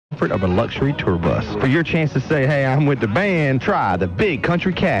comfort of a luxury tour bus. For your chance to say, hey, I'm with the band, try the Big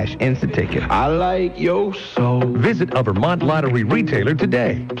Country Cash instant ticket. I like your soul. Visit a Vermont Lottery retailer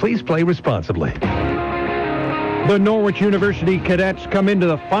today. Please play responsibly. The Norwich University Cadets come into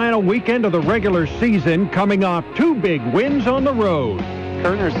the final weekend of the regular season, coming off 2 big wins on the road.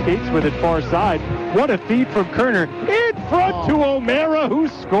 Kerner skates with it far side. What a feed from Kerner. In front to O'Mara, who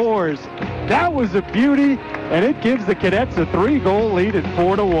scores. That was a beauty, and it gives the Cadets a 3-goal lead at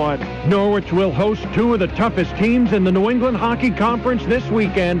 4-1. Norwich will host 2 of the toughest teams in the New England Hockey Conference this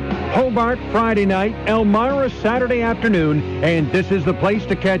weekend. Hobart Friday night, Elmira Saturday afternoon, and this is the place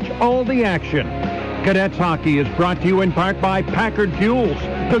to catch all the action. Cadets Hockey is brought to you in part by Packard Fuels,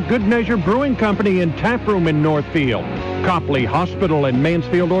 the Good Measure Brewing Company and Tap Room in Northfield, Copley Hospital and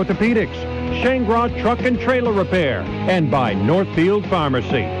Mansfield Orthopedics, Shangri-La Truck and Trailer Repair, and by Northfield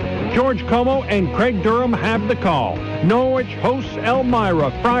Pharmacy. George Como and Craig Durham have the call. Norwich hosts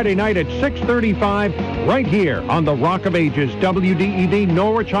Elmira Friday night at 6:35 right here on the Rock of Ages WDEV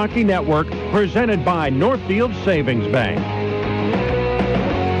Norwich Hockey Network, presented by Northfield Savings Bank.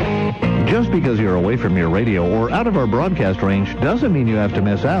 Just because you're away from your radio or out of our broadcast range doesn't mean you have to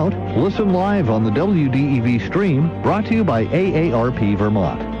miss out. Listen live on the WDEV stream, brought to you by AARP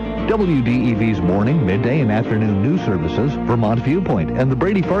Vermont. WDEV's morning, midday, and afternoon news services, Vermont Viewpoint, and the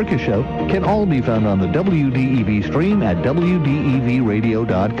Brady Farkas Show can all be found on the WDEV stream at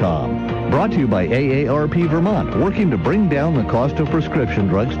WDEVradio.com. Brought to you by AARP Vermont, working to bring down the cost of prescription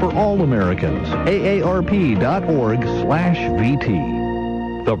drugs for all Americans. AARP.org/VT.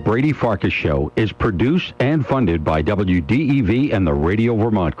 The Brady Farkas Show is produced and funded by WDEV and the Radio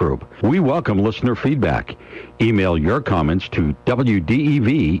Vermont Group. We welcome listener feedback. Email your comments to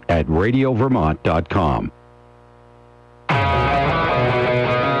wdev@radiovermont.com.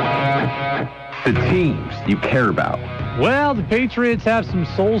 The teams you care about. Well, the Patriots have some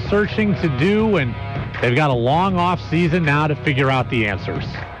soul-searching to do, and they've got a long off-season now to figure out the answers.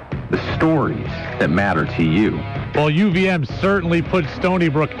 The stories that matter to you. Well, UVM certainly put Stony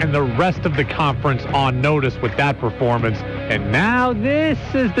Brook and the rest of the conference on notice with that performance. And now this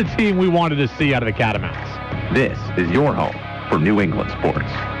is the team we wanted to see out of the Catamounts. This is your home for New England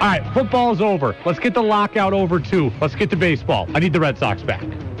sports. All right, football's over. Let's get the lockout over, too. Let's get to baseball. I need the Red Sox back.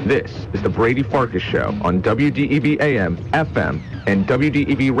 This is the Brady Farkas Show on WDEV AM, FM, and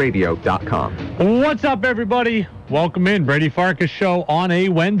WDEVradio.com. What's up, everybody? Welcome in. Brady Farkas Show on a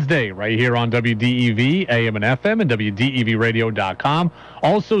Wednesday right here on WDEV AM and FM and WDEVradio.com.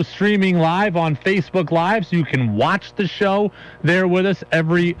 Also streaming live on Facebook Live, so you can watch the show there with us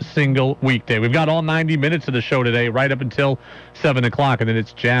every single weekday. We've got all 90 minutes of the show today, right up until 7 o'clock, and then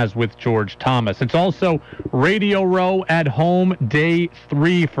it's Jazz with George Thomas. It's also Radio Row at Home Day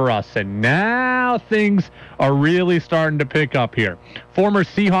 3 for us, and now things are really starting to pick up here. Former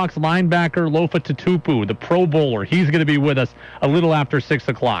Seahawks linebacker Lofa Tatupu, the Pro Bowler, he's going to be with us a little after 6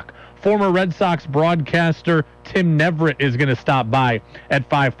 o'clock. Former Red Sox broadcaster Tim Neverett is going to stop by at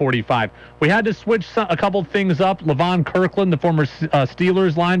 5:45. We had to switch a couple things up. Levon Kirkland, the former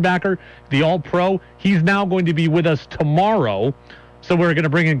Steelers linebacker, the All-Pro, he's now going to be with us tomorrow. So we're going to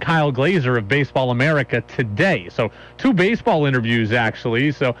bring in Kyle Glazer of Baseball America today. So 2 baseball interviews,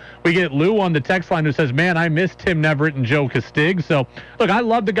 actually. So we get Lou on the text line who says, man, I miss Tim Neverett and Joe Castig. So, look, I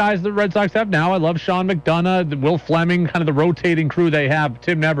love the guys the Red Sox have now. I love Sean McDonough, Will Fleming, kind of the rotating crew they have.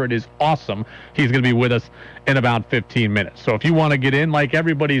 Tim Neverett is awesome. He's going to be with us in about 15 minutes. So if you want to get in like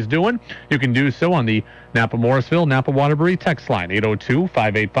everybody's doing, you can do so on the Napa-Morrisville, Napa-Waterbury text line,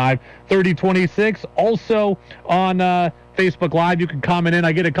 802-585-3026. Also on Facebook Live, you can comment in.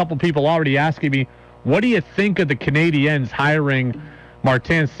 I get a couple people already asking me, what do you think of the Canadiens hiring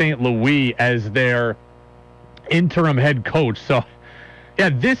Martin St. Louis as their interim head coach? So, yeah,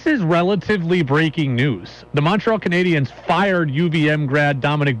 this is relatively breaking news. The Montreal Canadiens fired UVM grad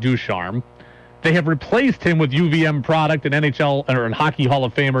Dominic Ducharme. They have replaced him with UVM product and NHL or Hockey Hall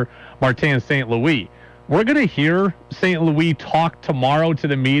of Famer Martin St. Louis. We're going to hear St. Louis talk tomorrow to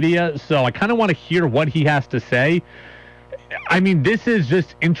the media, so I kind of want to hear what he has to say. I mean, this is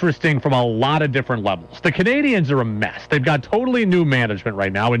just interesting from a lot of different levels. The Canadiens are a mess. They've got totally new management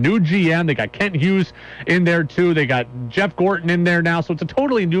right now, a new GM. They got Kent Hughes in there, too. They got Jeff Gorton in there now, so it's a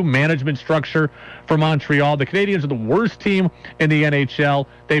totally new management structure for Montreal. The Canadiens are the worst team in the NHL.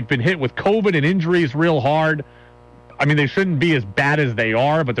 They've been hit with COVID and injuries real hard. I mean, they shouldn't be as bad as they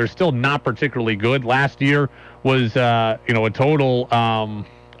are, but they're still not particularly good. Last year was, a total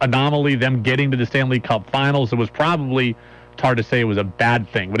anomaly, them getting to the Stanley Cup Finals. It was probably... It's hard to say it was a bad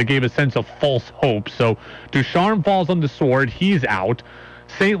thing, but it gave a sense of false hope. So Ducharme falls on the sword. He's out.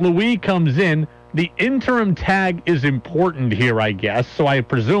 St. Louis comes in. the interim tag is important here, I guess. So I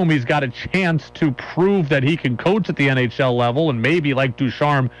presume he's got a chance to prove that he can coach at the NHL level and maybe, like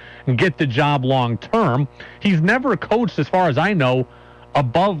Ducharme, get the job long term. He's never coached, as far as I know,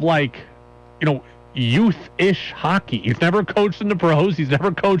 above youth-ish hockey. He's never coached in the pros. He's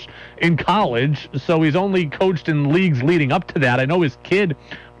never coached in college. So he's only coached in leagues leading up to that. I know his kid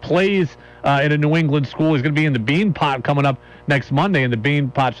plays in a New England school. He's going to be in the Beanpot coming up next Monday in the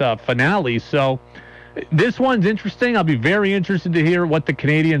Beanpot finale. So this one's interesting. I'll be very interested to hear what the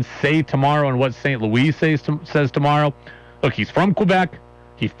Canadians say tomorrow and what St. Louis says tomorrow. Look, he's from Quebec.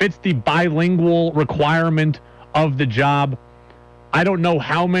 He fits the bilingual requirement of the job. I don't know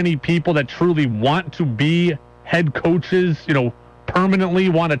how many people that truly want to be head coaches, permanently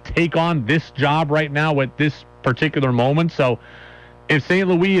want to take on this job right now at this particular moment. So if St.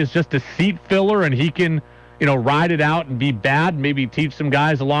 Louis is just a seat filler and he can, ride it out and be bad, maybe teach some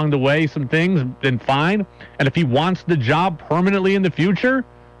guys along the way some things, then fine. And if he wants the job permanently in the future,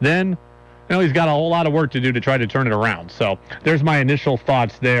 then, he's got a whole lot of work to do to try to turn it around. So there's my initial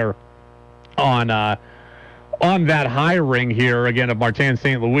thoughts there on that hiring here, again, of Martin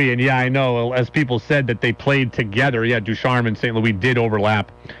St. Louis. And, yeah, I know, as people said, that they played together. Yeah, Ducharme and St. Louis did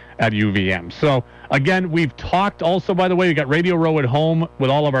overlap at UVM. So, again, we've talked also, by the way, we got Radio Row at home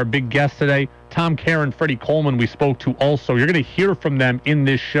with all of our big guests today. Tom Kerr and Freddie Coleman we spoke to also. You're going to hear from them in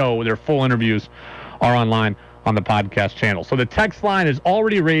this show. Their full interviews are online on the podcast channel. So the text line is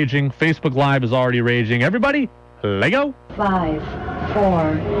already raging. Facebook Live is already raging. Everybody, let go. 5,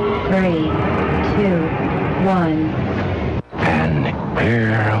 4, 3, 2, 1. And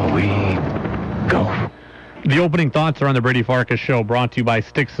here we go. The opening thoughts are on the Brady Farkas Show, brought to you by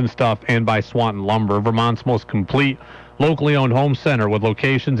Sticks and Stuff and by Swanton Lumber, Vermont's most complete locally owned home center with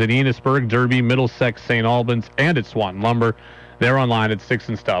locations in Enosburg, Derby, Middlesex, St. Albans, and at Swanton Lumber. They're online at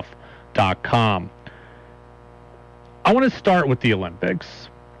sticksandstuff.com. I want to start with the Olympics.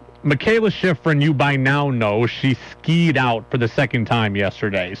 Michaela Schifrin, you by now know, she skied out for the second time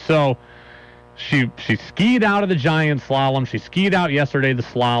yesterday. So she skied out of the giant slalom. She skied out yesterday the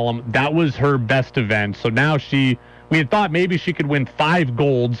slalom. That was her best event. So now we had thought maybe she could win 5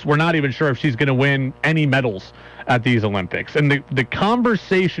 golds. We're not even sure if she's going to win any medals at these Olympics. And the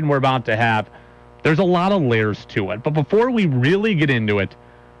conversation we're about to have, there's a lot of layers to it. But before we really get into it,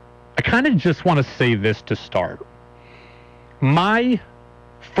 I kind of just want to say this to start. My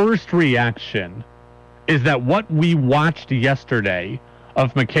first reaction is that what we watched yesterday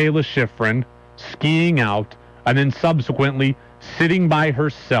of Michaela Schifrin skiing out and then subsequently sitting by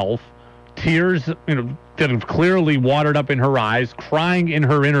herself, tears that have clearly watered up in her eyes, crying in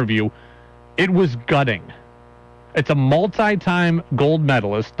her interview, it was gutting. It's a multi-time gold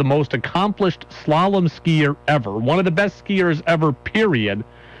medalist, the most accomplished slalom skier ever, one of the best skiers ever, period,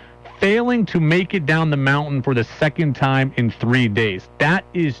 failing to make it down the mountain for the second time in 3 days. That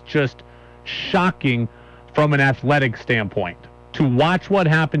is just shocking from an athletic standpoint. To watch what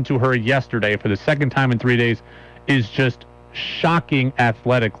happened to her yesterday for the second time in 3 days is just shocking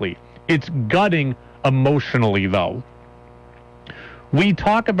athletically. It's gutting emotionally, though. We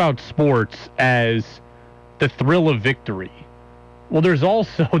talk about sports as the thrill of victory. Well, there's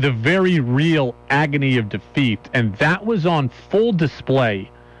also the very real agony of defeat, and that was on full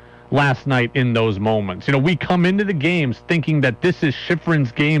display last night in those moments. We come into the games thinking that this is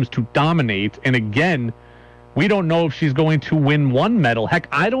Schifrin's games to dominate, and again, we don't know if she's going to win one medal. Heck,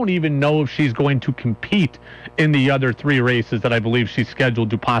 I don't even know if she's going to compete in the other 3 races that I believe she's scheduled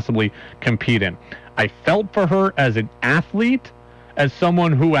to possibly compete in. I felt for her as an athlete, as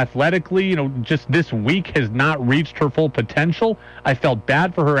someone who athletically, just this week has not reached her full potential. I felt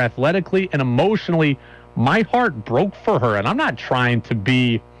bad for her athletically and emotionally. My heart broke for her, and I'm not trying to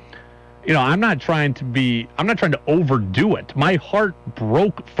be, I'm not trying to overdo it. My heart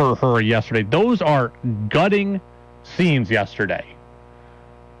broke for her yesterday. Those are gutting scenes yesterday.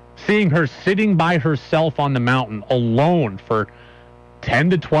 Seeing her sitting by herself on the mountain alone for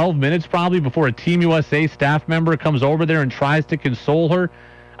 10 to 12 minutes probably before a Team USA staff member comes over there and tries to console her.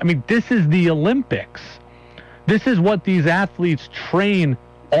 I mean, this is the Olympics. This is what these athletes train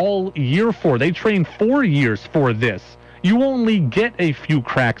all year for. They train 4 years for this. You only get a few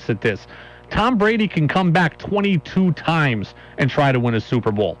cracks at this. Tom Brady can come back 22 times and try to win a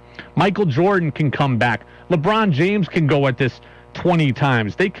Super Bowl. Michael Jordan can come back. LeBron James can go at this 20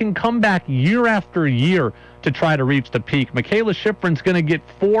 times. They can come back year after year to try to reach the peak. Michaela Schifrin's going to get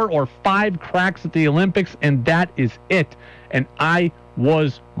 4 or 5 cracks at the Olympics, and that is it. And I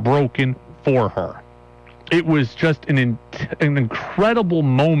was broken for her. It was just an incredible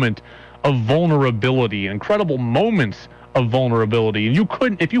moment of vulnerability, incredible moments of vulnerability. And you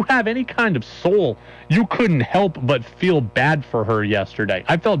couldn't, if you have any kind of soul, you couldn't help but feel bad for her yesterday.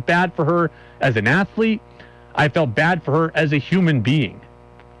 I felt bad for her as an athlete. I felt bad for her as a human being.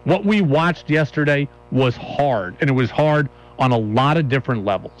 What we watched yesterday was hard, and it was hard on a lot of different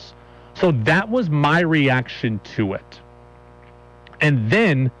levels. So that was my reaction to it. And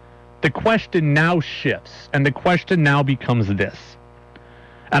then the question now shifts, and the question now becomes this.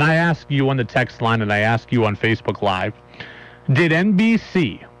 And I ask you on the text line, and I ask you on Facebook Live, did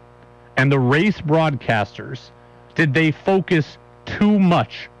NBC and the race broadcasters, did they focus too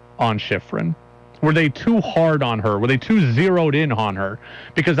much on Schifrin? Were they too hard on her? Were they too zeroed in on her?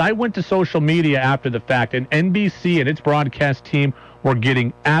 Because I went to social media after the fact, and NBC and its broadcast team were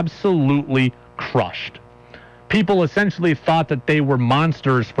getting absolutely crushed. People essentially thought that they were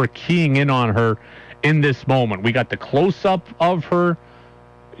monsters for keying in on her in this moment. We got the close-up of her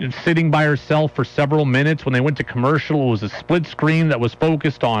sitting by herself for several minutes. When they went to commercial, it was a split screen that was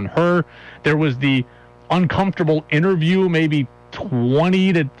focused on her. There was the uncomfortable interview maybe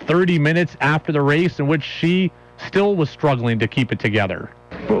 20 to 30 minutes after the race in which she still was struggling to keep it together.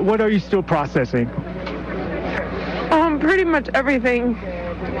 But what are you still processing? Pretty much everything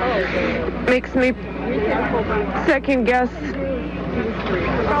makes me second guess.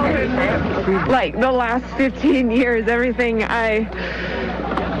 Like the last 15 years, everything I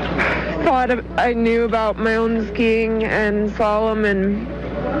thought I knew about my own skiing and slalom and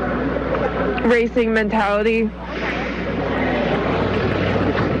racing mentality.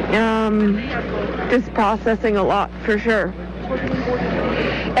 Just processing a lot for sure.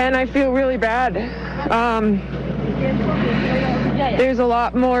 And I feel really bad. There's a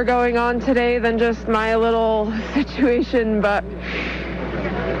lot more going on today than just my little situation, but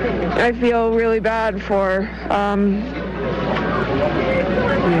I feel really bad for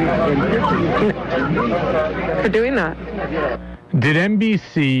doing that. Did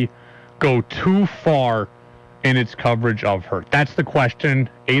NBC go too far in its coverage of her? That's the question.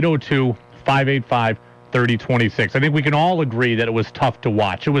 802-585-3026. I think we can all agree that it was tough to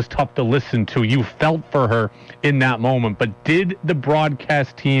watch. It was tough to listen to. You felt for her in that moment. But did the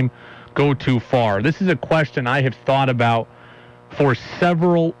broadcast team go too far? This is a question I have thought about for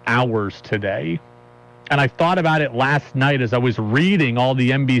several hours today. And I thought about it last night as I was reading all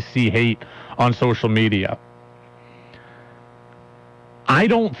the NBC hate on social media. I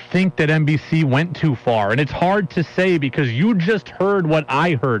don't think that NBC went too far. And it's hard to say because you just heard what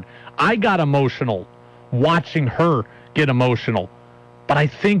I heard. I got emotional watching her get emotional. But I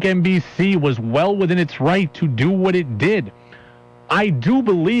think NBC was well within its right to do what it did. I do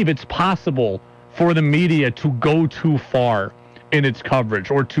believe it's possible for the media to go too far in its coverage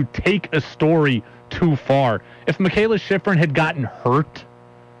or to take a story too far. If Mikaela Shiffrin had gotten hurt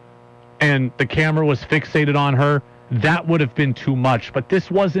and the camera was fixated on her, that would have been too much. But this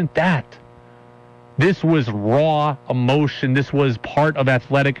wasn't that. This was raw emotion. This was part of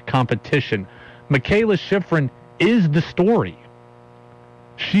athletic competition. Mikaela Shiffrin is the story.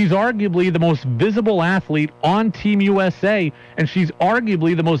 She's arguably the most visible athlete on Team USA, and she's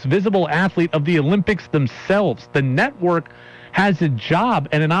arguably the most visible athlete of the Olympics themselves. The network has a job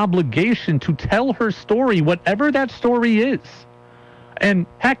and an obligation to tell her story, whatever that story is. And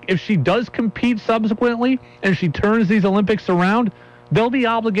heck, if she does compete subsequently and she turns these Olympics around, they'll be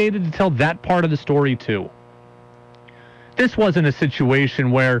obligated to tell that part of the story too. This wasn't a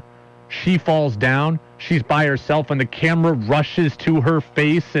situation where she falls down, she's by herself, and the camera rushes to her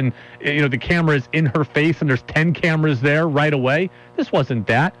face, and the camera is in her face, and there's 10 cameras there right away. This wasn't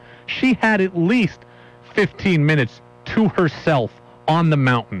that. She had at least 15 minutes to herself on the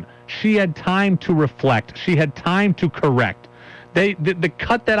mountain. She had time to reflect. She had time to correct. The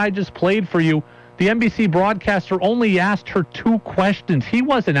cut that I just played for you, the NBC broadcaster only asked her 2 questions. He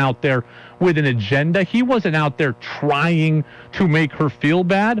wasn't out there with an agenda. He wasn't out there trying to make her feel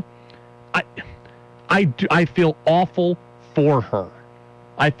bad. I feel awful for her.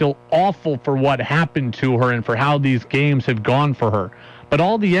 I feel awful for what happened to her and for how these games have gone for her. But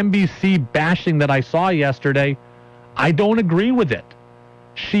all the NBC bashing that I saw yesterday, I don't agree with it.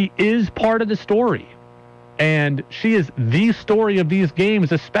 She is part of the story. And she is the story of these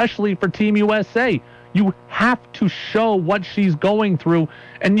games, especially for Team USA. You have to show what she's going through,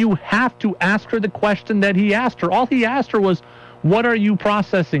 and you have to ask her the question that he asked her. All he asked her was, what are you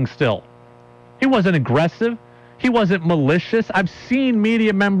processing still? He wasn't aggressive. He wasn't malicious. I've seen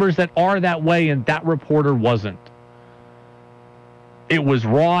media members that are that way, and that reporter wasn't. It was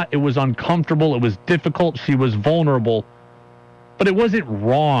raw. It was uncomfortable. It was difficult. She was vulnerable. But it wasn't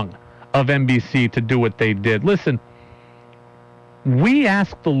wrong of NBC to do what they did. Listen, we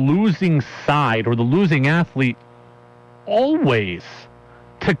ask the losing side or the losing athlete always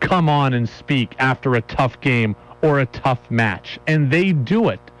to come on and speak after a tough game or a tough match, and they do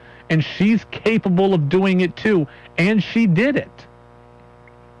it. And she's capable of doing it too, and she did it.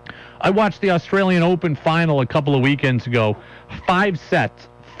 I watched the Australian Open final a couple of weekends ago. 5 sets,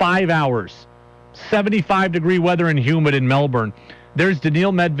 5 hours, 75-degree weather and humid in Melbourne. There's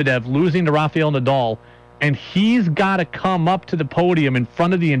Daniil Medvedev losing to Rafael Nadal, and he's got to come up to the podium in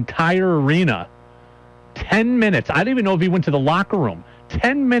front of the entire arena 10 minutes. I don't even know if he went to the locker room.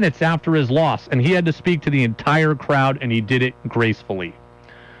 10 minutes after his loss, and he had to speak to the entire crowd, and he did it gracefully.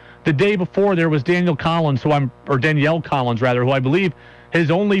 The day before, there was Danielle Collins, who I believe has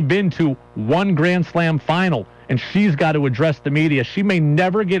only been to one Grand Slam final, and she's got to address the media. She may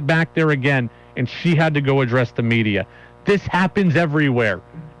never get back there again, and she had to go address the media. This happens everywhere.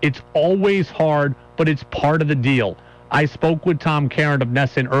 It's always hard, but it's part of the deal. I spoke with Tom Caron of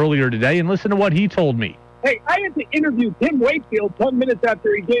Nesson earlier today, and listen to what he told me. Hey, I had to interview Tim Wakefield 10 minutes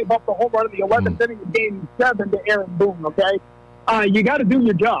after he gave up the home run in the 11th inning of Game 7 to Aaron Boone, okay? You got to do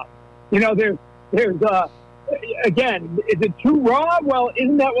your job. You know, there's again, is it too raw? Well,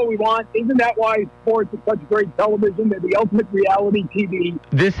 isn't that what we want? Isn't that why sports is such great television? They're the ultimate reality TV.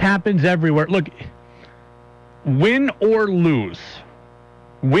 This happens everywhere. Look, win or lose,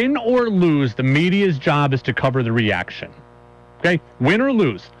 the media's job is to cover the reaction. Okay? Win or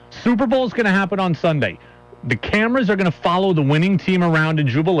lose. Super Bowl is going to happen on Sunday. The cameras are going to follow the winning team around in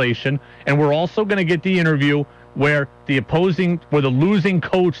jubilation, and we're also going to get the interview where the losing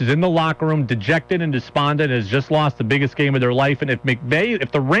coach is in the locker room, dejected and despondent, has just lost the biggest game of their life. And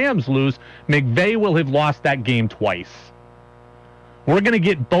if the Rams lose, McVay will have lost that game twice. We're going to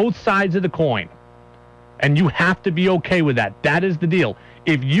get both sides of the coin, and you have to be okay with that. That is the deal.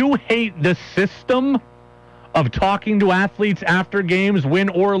 If you hate the system of talking to athletes after games, win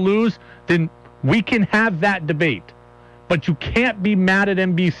or lose, then we can have that debate. But you can't be mad at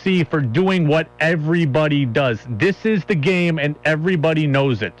NBC for doing what everybody does. This is the game, and everybody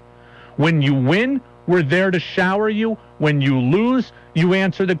knows it. When you win, we're there to shower you. When you lose, you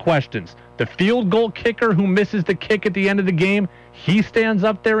answer the questions. The field goal kicker who misses the kick at the end of the game, he stands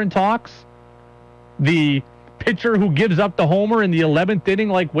up there and talks. The pitcher who gives up the homer in the 11th inning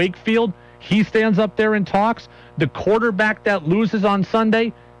like Wakefield, he stands up there and talks. The quarterback that loses on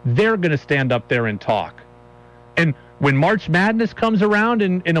Sunday, they're going to stand up there and talk. And when March Madness comes around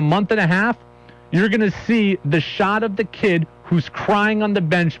in a month and a half, you're going to see the shot of the kid who's crying on the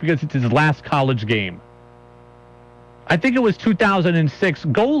bench because it's his last college game. I think it was 2006.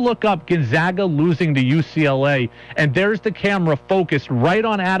 Go look up Gonzaga losing to UCLA, and there's the camera focused right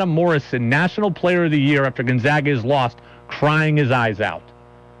on Adam Morrison, National Player of the Year after Gonzaga is lost, crying his eyes out.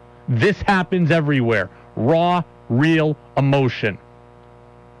 This happens everywhere. Raw, real emotion.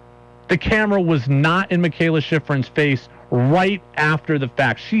 The camera was not in Michaela Schifrin's face right after the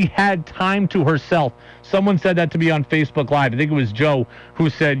fact. She had time to herself. Someone said that to me on Facebook Live. I think it was Joe who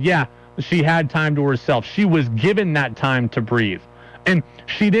said, yeah, she had time to herself. She was given that time to breathe. And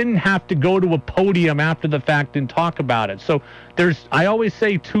she didn't have to go to a podium after the fact and talk about it. So I always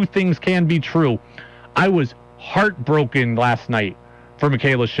say two things can be true. I was heartbroken last night for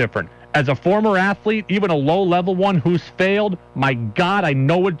Michaela Schifrin. As a former athlete, even a low-level one who's failed, my God, I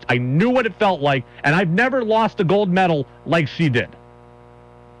knew what it felt like, and I've never lost a gold medal like she did.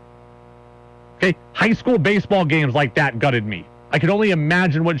 Okay, high school baseball games like that gutted me. I can only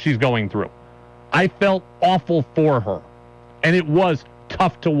imagine what she's going through. I felt awful for her, and it was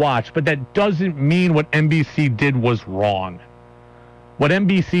tough to watch, but that doesn't mean what NBC did was wrong. What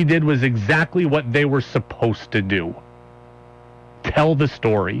NBC did was exactly what they were supposed to do. Tell the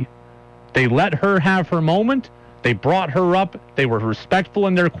story. They let her have her moment. They brought her up. They were respectful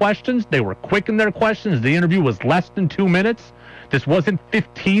in their questions. They were quick in their questions. The interview was less than 2 minutes. This wasn't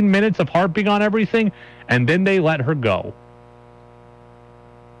 15 minutes of harping on everything. And then they let her go.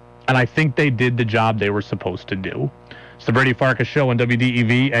 And I think they did the job they were supposed to do. It's the Brady Farkas Show on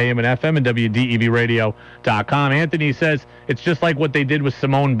WDEV, AM and FM, and WDEVradio.com. Anthony says it's just like what they did with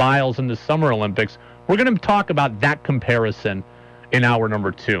Simone Biles in the Summer Olympics. We're going to talk about that comparison in hour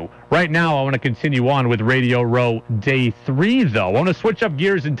number 2. Right now, I want to continue on with Radio Row Day 3, though. I want to switch up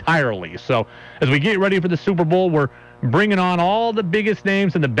gears entirely. So as we get ready for the Super Bowl, we're bringing on all the biggest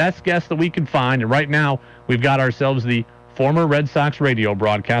names and the best guests that we can find. And right now, we've got ourselves the former Red Sox radio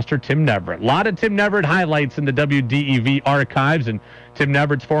broadcaster, Tim Neverett. A lot of Tim Neverett highlights in the WDEV archives. And Tim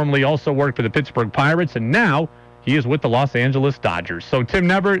Neverett's formerly also worked for the Pittsburgh Pirates, and now he is with the Los Angeles Dodgers. So Tim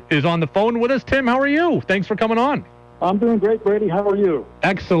Neverett is on the phone with us. Tim, how are you? Thanks for coming on. I'm doing great, Brady. How are you?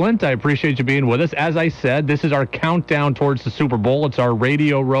 Excellent. I appreciate you being with us. As I said, this is our countdown towards the Super Bowl. It's our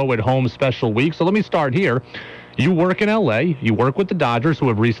Radio Row at Home special week. So let me start here. You work in L.A., you work with the Dodgers, who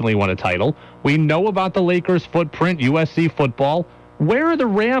have recently won a title. We know about the Lakers' footprint, USC football. Where are the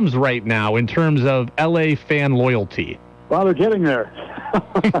Rams right now in terms of L.A. fan loyalty? Well, they're getting there.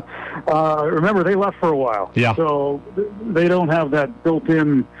 Remember, they left for a while. Yeah. So they don't have that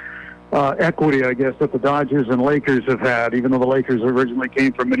built-in equity, I guess, that the Dodgers and Lakers have had, even though the Lakers originally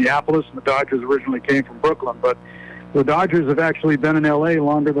came from Minneapolis and the Dodgers originally came from Brooklyn. But the Dodgers have actually been in L.A.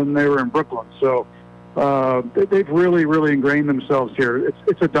 longer than they were in Brooklyn. So they've really, really ingrained themselves here.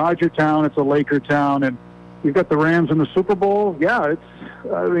 It's a Dodger town. It's a Laker town. And you've got the Rams in the Super Bowl. Yeah,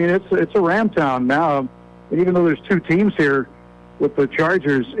 it's a Ram town now. Even though there's two teams here with the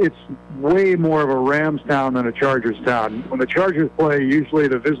Chargers, it's way more of a Rams town than a Chargers town. When the Chargers play, usually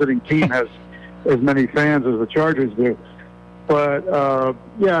the visiting team has as many fans as the Chargers do. But,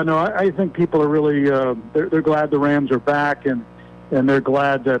 I think people are really, they're glad the Rams are back, and they're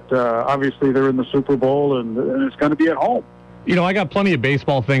glad that, obviously, they're in the Super Bowl, and it's going to be at home. You know, I got plenty of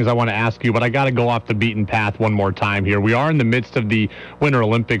baseball things I want to ask you, but I got to go off the beaten path one more time here. We are in the midst of the Winter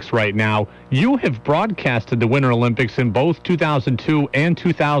Olympics right now. You have broadcasted the Winter Olympics in both 2002 and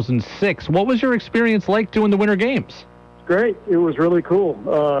 2006. What was your experience like doing the Winter Games? Great. It was really cool.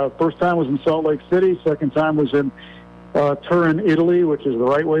 First time was in Salt Lake City. Second time was in Turin, Italy, which is the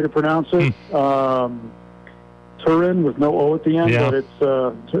right way to pronounce it. Turin with no O at the end, but it's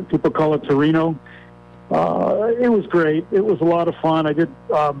people call it Torino. It was great. It was a lot of fun. I did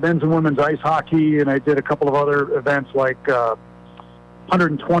men's and women's ice hockey, and I did a couple of other events like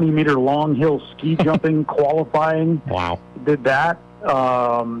 120-meter long hill ski jumping qualifying. Wow. Did that.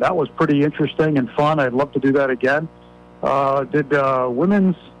 That was pretty interesting and fun. I'd love to do that again. Did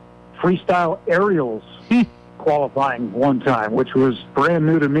women's freestyle aerials qualifying one time, which was brand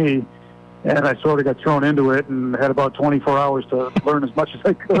new to me, and I sort of got thrown into it and had about 24 hours to learn as much as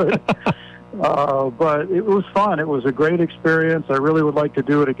I could. But it was fun. It was a great experience. I really would like to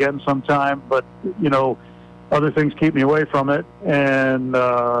do it again sometime, but, other things keep me away from it. And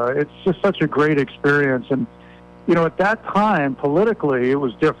it's just such a great experience. And, at that time, politically, it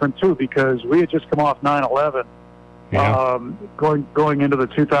was different, too, because we had just come off 9/11, going into the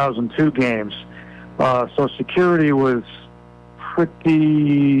 2002 games. So security was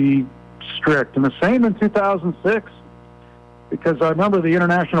pretty strict. And the same in 2006. Because I remember the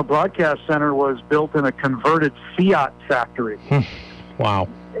International Broadcast Center was built in a converted Fiat factory. Wow.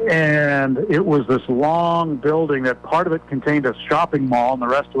 And it was this long building that part of it contained a shopping mall and the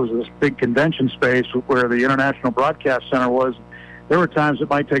rest was this big convention space where the International Broadcast Center was. There were times it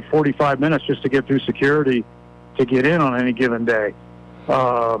might take 45 minutes just to get through security to get in on any given day.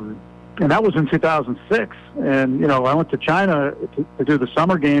 And that was in 2006. And, I went to China to do the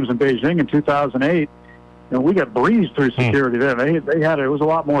summer games in Beijing in 2008. And we got breezed through security there. They had it was a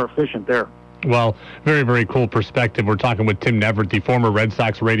lot more efficient there. Well, very, very cool perspective. We're talking with Tim Neverett, the former Red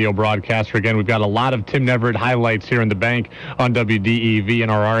Sox radio broadcaster. Again, we've got a lot of Tim Neverett highlights here in the bank on WDEV in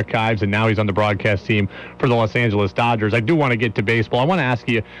our archives, and now he's on the broadcast team for the Los Angeles Dodgers. I do want to get to baseball. I want to ask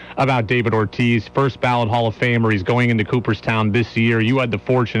you about David Ortiz, first ballot Hall of Famer. He's going into Cooperstown this year. You had the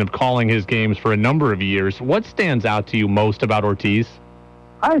fortune of calling his games for a number of years. What stands out to you most about Ortiz?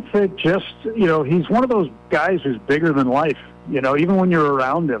 I think just, he's one of those guys who's bigger than life, even when you're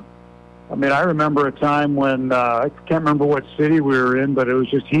around him. I mean, I remember a time when, I can't remember what city we were in, but it was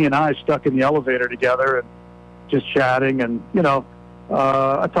just he and I stuck in the elevator together and just chatting. And,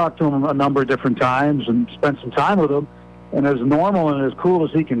 I talked to him a number of different times and spent some time with him. And as normal and as cool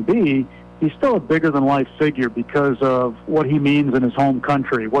as he can be, he's still a bigger than life figure because of what he means in his home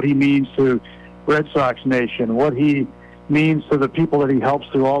country, what he means to Red Sox Nation, what he means to the people that he helps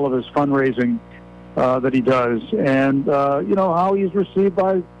through all of his fundraising that he does, and how he's received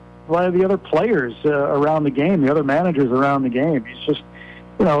by the other players around the game, the other managers around the game. He's just,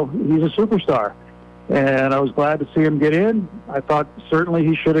 he's a superstar, and I was glad to see him get in. I thought certainly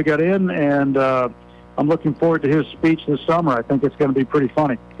he should have got in, and I'm looking forward to his speech this summer. I think it's going to be pretty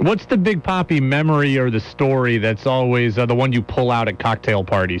funny. What's the Big Papi memory or the story that's always the one you pull out at cocktail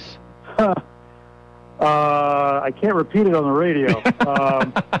parties? I can't repeat it on the radio.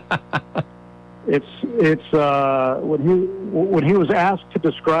 It's when he was asked to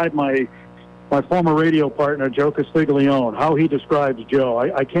describe my former radio partner Joe Castiglione, how he describes Joe.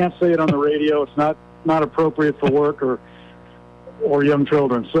 I can't say it on the radio. It's not appropriate for work or young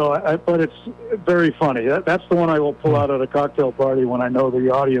children. So, but it's very funny. That's the one I will pull out at a cocktail party when I know the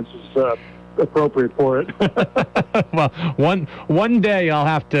audience is appropriate for it. Well, one day I'll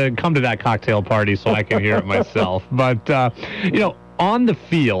have to come to that cocktail party so I can hear it myself. But on the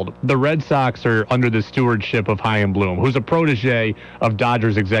field, the Red Sox are under the stewardship of Chaim Bloom, who's a protege of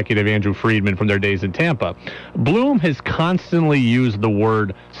Dodgers executive Andrew Friedman from their days in Tampa. Bloom has constantly used the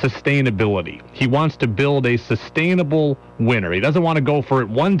word sustainability. He wants to build a sustainable winner. He doesn't want to go for it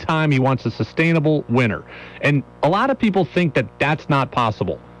one time. He wants a sustainable winner. And a lot of people think that that's not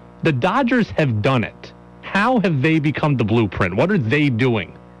possible. The Dodgers have done it. How have they become the blueprint? What are they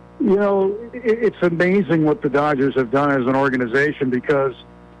doing? You know, it's amazing what the Dodgers have done as an organization, because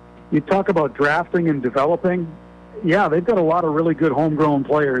you talk about drafting and developing. Yeah, they've got a lot of really good homegrown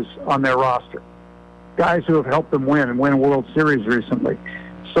players on their roster, guys who have helped them win a World Series recently.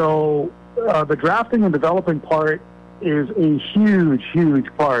 So the drafting and developing part is a huge,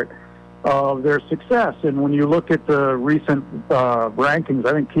 huge part of their success. And when you look at the recent rankings,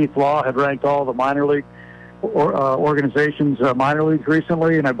 I think Keith Law had ranked all the minor league organizations, minor leagues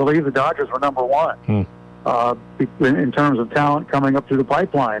recently, and I believe the Dodgers were number one in terms of talent coming up through the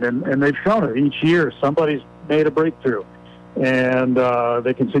pipeline. And they've shown it. Each year, somebody's made a breakthrough, and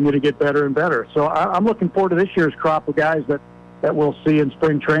they continue to get better and better. So I'm looking forward to this year's crop of guys that we'll see in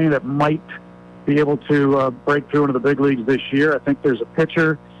spring training that might be able to break through into the big leagues this year. I think there's a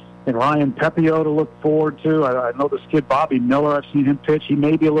pitcher in Ryan Pepio to look forward to. I know this kid, Bobby Miller, I've seen him pitch. He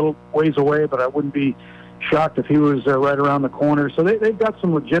may be a little ways away, but I wouldn't be shocked if he was right around the corner. So they've got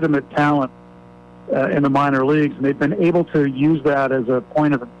some legitimate talent in the minor leagues, and they've been able to use that as a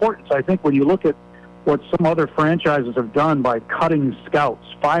point of importance. I think when you look at what some other franchises have done by cutting scouts,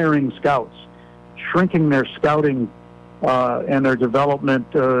 firing scouts, shrinking their scouting and their development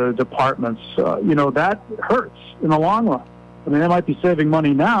departments, that hurts in the long run. I mean, they might be saving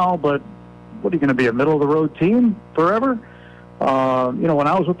money now, but what, are you going to be a middle-of-the-road team forever? When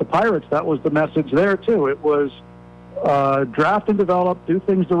I was with the Pirates, that was the message there, too. It was draft and develop, do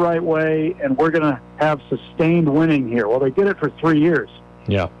things the right way, and we're going to have sustained winning here. Well, they did it for 3 years.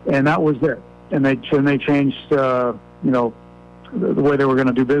 Yeah. And that was it. And they changed, the way they were going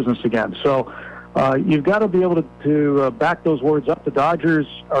to do business again. So you've got to be able to back those words up. The Dodgers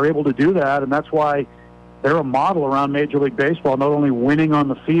are able to do that, and that's why they're a model around Major League Baseball, not only winning on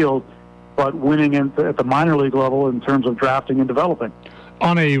the field, but winning at the minor league level in terms of drafting and developing.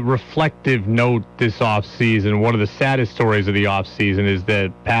 On a reflective note this offseason, one of the saddest stories of the offseason is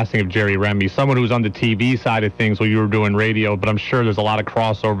the passing of Jerry Remy, someone who was on the TV side of things while you were doing radio, but I'm sure there's a lot of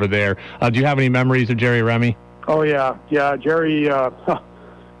crossover there. Do you have any memories of Jerry Remy? Oh, yeah. Yeah, Jerry,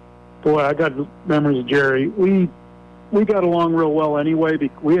 boy, I got memories of Jerry. We got along real well anyway.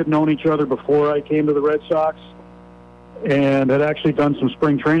 We had known each other before I came to the Red Sox, and had actually done some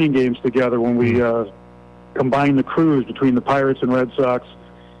spring training games together when we combined the crews between the Pirates and Red Sox.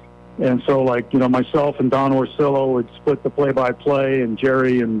 And so, myself and Don Orsillo would split the play-by-play, and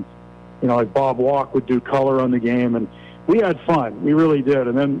Jerry and, Bob Walk would do color on the game. And we had fun. We really did.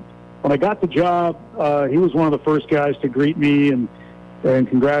 And then when I got the job, he was one of the first guys to greet me and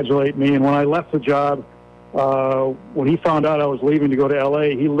congratulate me. And when I left the job, when he found out I was leaving to go to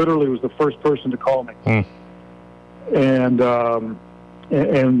L.A., he literally was the first person to call me. And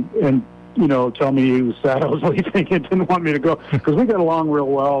tell me he was sad I was leaving and didn't want me to go, because we got along real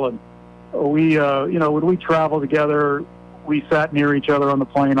well. And we, when we traveled together, we sat near each other on the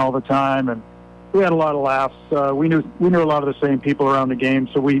plane all the time, and we had a lot of laughs. We knew a lot of the same people around the game,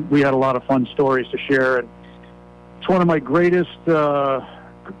 so we had a lot of fun stories to share. And it's one of my greatest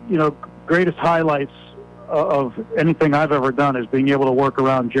highlights of anything I've ever done is being able to work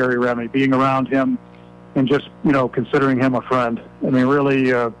around Jerry Remy, being around him, and just, considering him a friend. I mean,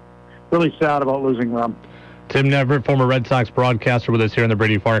 really sad about losing Rem. Tim Neverett, former Red Sox broadcaster, with us here on the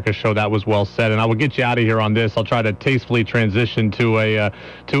Brady Farkas Show. That was well said, and I will get you out of here on this. I'll try to tastefully transition to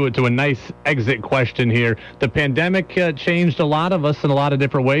a nice exit question here. The pandemic changed a lot of us in a lot of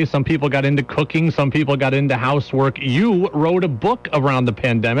different ways. Some people got into cooking. Some people got into housework. You wrote a book around the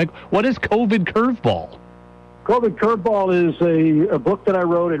pandemic. What is COVID Curveball? COVID Curveball is a book that I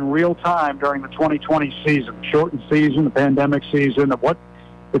wrote in real time during the 2020 season, shortened season, the pandemic season, of what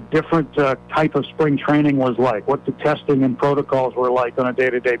the different type of spring training was like, what the testing and protocols were like on a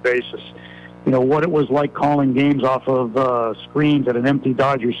day-to-day basis, what it was like calling games off of screens at an empty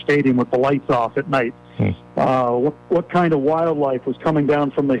Dodger Stadium with the lights off at night, what kind of wildlife was coming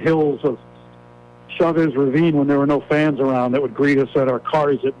down from the hills of Chavez Ravine when there were no fans around that would greet us at our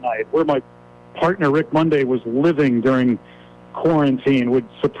cars at night, where my partner Rick Monday was living during quarantine would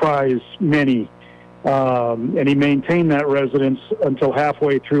surprise many. And he maintained that residence until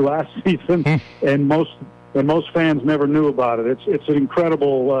halfway through last season, and most fans never knew about it. It's an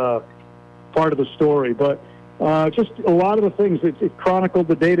incredible part of the story, but just a lot of the things. It chronicled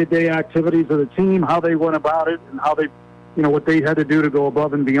the day-to-day activities of the team, how they went about it, and how they what they had to do to go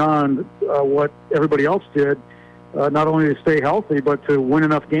above and beyond what everybody else did, not only to stay healthy, but to win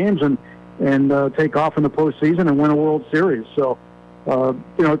enough games and take off in the postseason and win a World Series. So,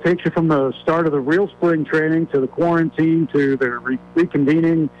 it takes you from the start of the real spring training to the quarantine to the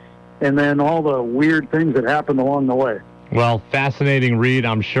reconvening and then all the weird things that happened along the way. Well, fascinating read,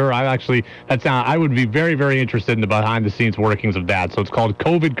 I'm sure. I would be very, very interested in the behind-the-scenes workings of that. So it's called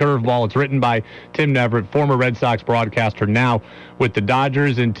COVID Curveball. It's written by Tim Neverett, former Red Sox broadcaster, now with the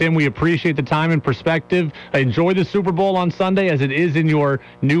Dodgers. And, Tim, we appreciate the time and perspective. Enjoy the Super Bowl on Sunday as it is in your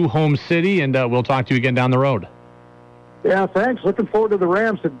new home city, and we'll talk to you again down the road. Yeah, thanks. Looking forward to the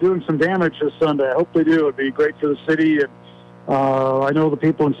Rams doing some damage this Sunday. I hope they do. It'd be great for the city. And I know the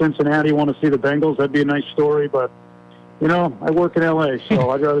people in Cincinnati want to see the Bengals. That'd be a nice story, but I work in L.A.,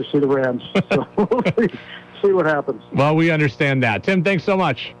 so I'd rather see the Rams. So we'll see what happens. Well, we understand that. Tim, thanks so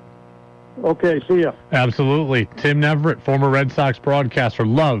much. Okay, see ya. Absolutely. Tim Neverett, former Red Sox broadcaster.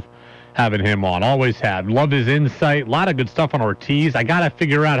 Love having him on. Always had. Love his insight. A lot of good stuff on Ortiz. I got to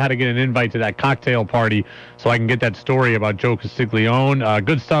figure out how to get an invite to that cocktail party so I can get that story about Joe Castiglione.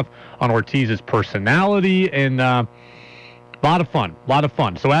 Good stuff on Ortiz's personality and... A lot of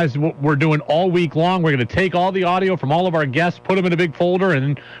fun. So as we're doing all week long, we're going to take all the audio from all of our guests, put them in a big folder,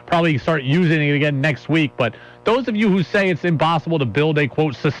 and probably start using it again next week. But those of you who say it's impossible to build a,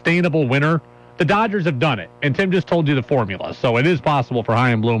 quote, sustainable winner, the Dodgers have done it. And Tim just told you the formula. So it is possible for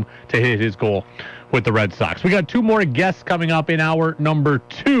Chaim Bloom to hit his goal with the Red Sox. We got 2 more guests coming up in hour number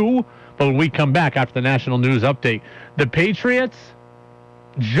 2. But when we come back after the national news update, the Patriots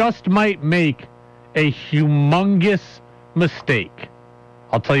just might make a humongous mistake.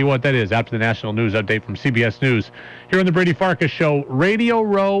 I'll tell you what that is after the national news update from CBS News. Here on the Brady Farkas Show, Radio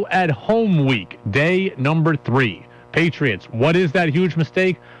Row at Home Week, day number 3. Patriots, what is that huge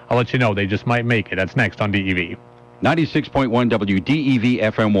mistake? I'll let you know. They just might make it. That's next on DEV. 96.1 WDEV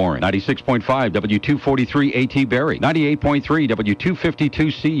FM Warren, 96.5 W243 AT Berry, 98.3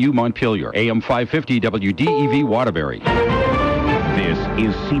 W252 CU Montpelier, AM 550 WDEV Waterbury. This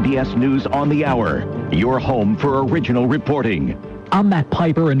is CBS News on the Hour, your home for original reporting. I'm Matt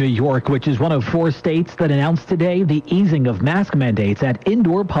Piper in New York, which is one of 4 states that announced today the easing of mask mandates at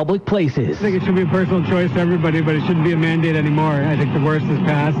indoor public places. I think it should be a personal choice for everybody, but it shouldn't be a mandate anymore. I think the worst is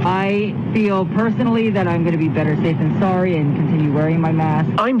past. I feel personally that I'm going to be better safe than sorry and continue wearing my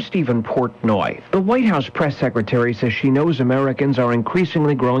mask. I'm Stephen Portnoy. The White House press secretary says she knows Americans are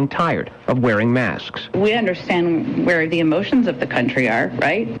increasingly growing tired of wearing masks. We understand where the emotions of the country are,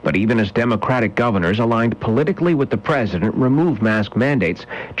 right? But even as Democratic governors aligned politically with the president remove mask mandates,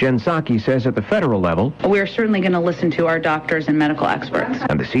 Jen Psaki says at the federal level, we're certainly going to listen to our doctors and medical experts.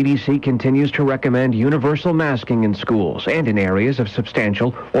 And the CDC continues to recommend universal masking in schools and in areas of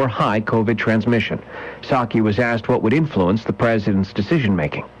substantial or high COVID transmission. Psaki was asked what would influence the president's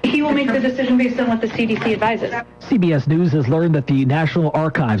decision-making. He will make the decision based on what the CDC advises. CBS News has learned that the National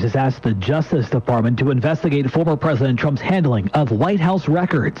Archives has asked the Justice Department to investigate former President Trump's handling of White House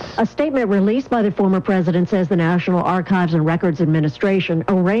records. A statement released by the former president says the National Archives and Records Administration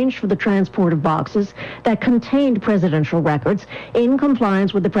arranged for the transport of boxes that contained presidential records in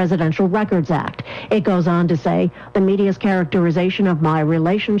compliance with the Presidential Records Act. It goes on to say, the media's characterization of my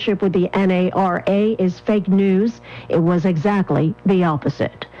relationship with the NARA is fake news. It was exactly the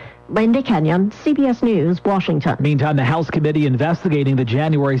opposite. Linda Kenyon, CBS News, Washington. Meantime, the House committee investigating the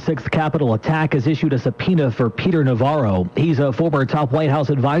January 6th Capitol attack has issued a subpoena for Peter Navarro. He's a former top White House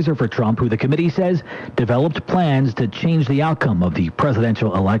advisor for Trump, who the committee says developed plans to change the outcome of the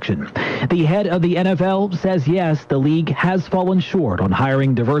presidential election. The head of the NFL says, yes, the league has fallen short on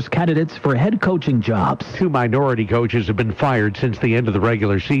hiring diverse candidates for head coaching jobs. 2 minority coaches have been fired since the end of the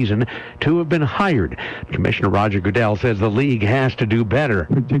regular season. 2 have been hired. Commissioner Roger Goodell says the league has to do better.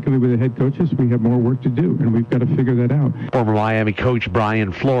 Particularly with the head coaches, we have more work to do, and we've got to figure that out. Former Miami coach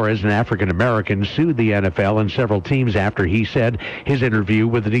Brian Flores, an African-American, sued the NFL and several teams after he said his interview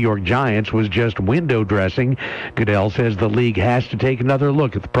with the New York Giants was just window dressing. Goodell says the league has to take another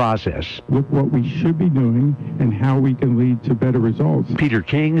look at the process. Look what we should be doing and how we can lead to better results. Peter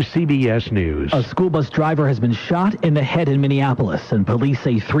King, CBS News. A school bus driver has been shot in the head in Minneapolis, and police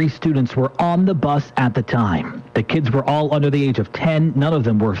say 3 students were on the bus at the time. The kids were all under the age of 10. None of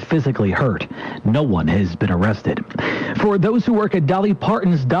them were physically hurt. No one has been arrested. For those who work at Dolly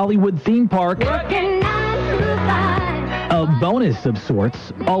Parton's Dollywood theme park, a bonus of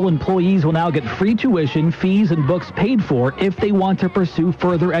sorts. All employees will now get free tuition, fees, and books paid for if they want to pursue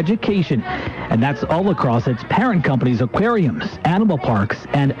further education. And that's all across its parent company's aquariums, animal parks,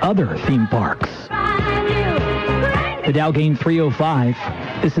 and other theme parks. The Dow gained 305.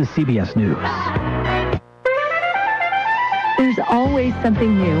 This is CBS News. There's always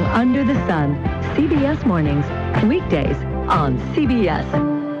something new under the sun. CBS Mornings, weekdays on CBS.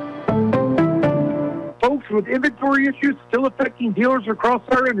 Folks, with inventory issues still affecting dealers across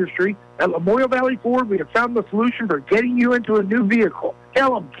our industry, at Lamoille Valley Ford, we have found the solution for getting you into a new vehicle.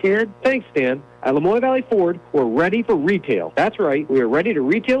 Tell them, kid. Thanks, Dan. At Lamoille Valley Ford, we're ready for retail. That's right. We are ready to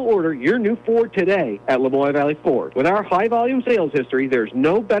retail order your new Ford today at Lamoille Valley Ford. With our high-volume sales history, there's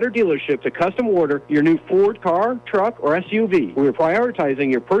no better dealership to custom order your new Ford car, truck, or SUV. We're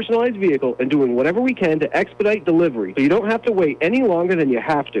prioritizing your personalized vehicle and doing whatever we can to expedite delivery so you don't have to wait any longer than you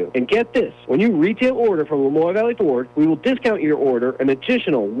have to. And get this, when you retail order from Lamoille Valley Ford, we will discount your order an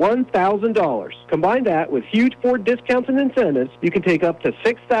additional $1,000. Combine that with huge Ford discounts and incentives, you can take up to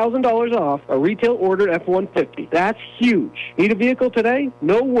 $6,000 off a retail ordered F-150. That's huge. Need a vehicle today?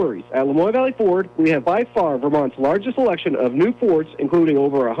 No worries. At Lamoille Valley Ford, we have by far Vermont's largest selection of new Fords, including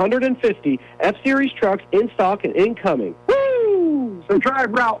over 150 F-Series trucks in stock and incoming. Woo! So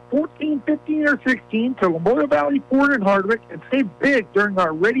drive Route 14, 15, or 16 to Lamoille Valley Ford in Hardwick and save big during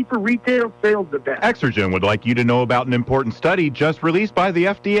our Ready for Retail sales event. Exergen would like you to know about an important study just released by the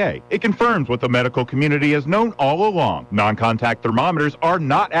FDA. It confirms what the medical community has known all along. Non-contact thermometers are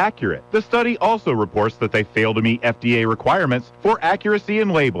not accurate. The study also reports that they fail to meet FDA requirements for accuracy in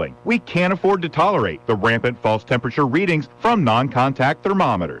labeling. We can't afford to tolerate the rampant false temperature readings from non-contact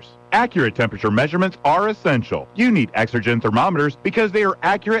thermometers. Accurate temperature measurements are essential. You need Exergen thermometers because they are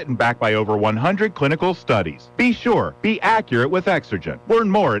accurate and backed by over 100 clinical studies. Be sure, be accurate with Exergen. Learn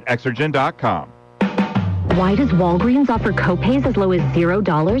more at Exergen.com. Why does Walgreens offer copays as low as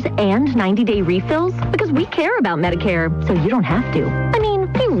 $0 and 90-day refills? Because we care about Medicare, so you don't have to. I mean,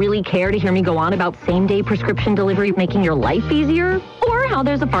 do you really care to hear me go on about same-day prescription delivery making your life easier? Or how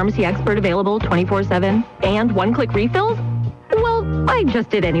there's a pharmacy expert available 24/7 and one-click refills? Well, I just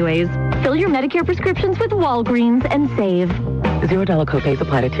did anyways. Fill your Medicare prescriptions with Walgreens and save. $0 copays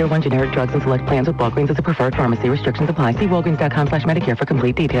apply to Tier 1 generic drugs and select plans with Walgreens as a preferred pharmacy. Restrictions apply. See walgreens.com/Medicare for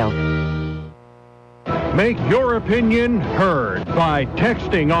complete details. Make your opinion heard by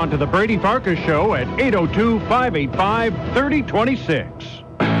texting onto the Brady Farkas Show at 802-585-3026.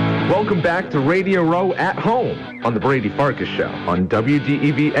 Welcome back to Radio Row at Home on the Brady Farkas Show on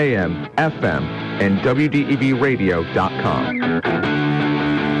WDEV AM, FM, and WDEVradio.com.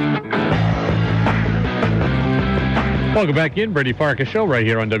 Welcome back in, Brady Farkas Show right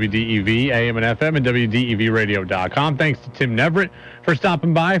here on WDEV, AM and FM, and WDEVradio.com. Thanks to Tim Neverett for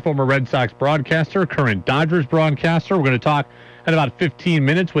stopping by, former Red Sox broadcaster, current Dodgers broadcaster. We're going to talk in about 15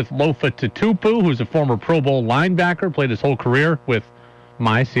 minutes with Lofa Tatupu, who's a former Pro Bowl linebacker, played his whole career with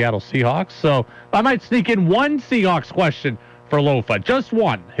my Seattle Seahawks. So I might sneak in one Seahawks question for Lofa, just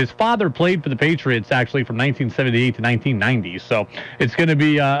one. His father played for the Patriots actually from 1978 to 1990, so it's going to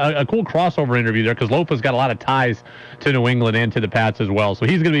be a cool crossover interview there because Lofa's got a lot of ties to New England and to the Pats as well, so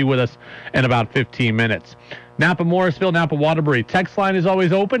he's going to be with us in about 15 minutes. Napa Morrisville, Napa Waterbury text line is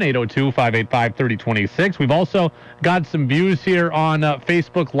always open, 802-585-3026. We've also got some views here on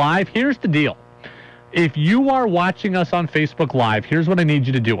Facebook Live. Here's the deal. If you are watching us on Facebook Live, here's what I need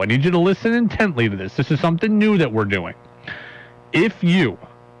you to do. I need you to listen intently to this. This is something new that we're doing. If you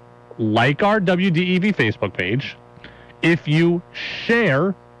like our WDEV Facebook page, if you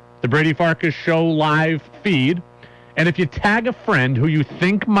share the Brady Farkas Show live feed, and if you tag a friend who you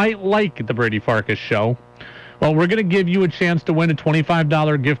think might like the Brady Farkas Show, well, we're going to give you a chance to win a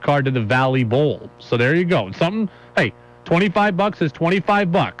 $25 gift card to the Valley Bowl. So there you go. Something, hey, $25 is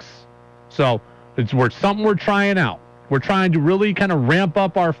 $25. So it's something we're trying out. We're trying to really kind of ramp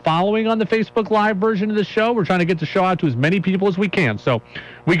up our following on the Facebook Live version of the show. We're trying to get the show out to as many people as we can. So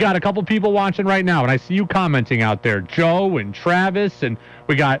we got a couple people watching right now, and I see you commenting out there. Joe and Travis, and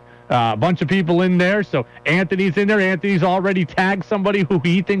we got a bunch of people in there. So Anthony's in there. Anthony's already tagged somebody who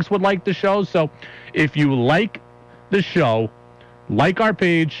he thinks would like the show. So if you like the show, like our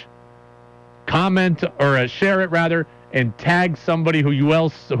page, comment, or share it rather, and tag somebody who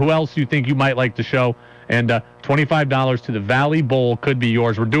else you think you might like the show. And $25 to the Valley Bowl could be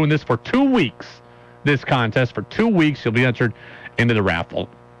yours. We're doing this for 2 weeks, this contest. For 2 weeks, you'll be entered into the raffle.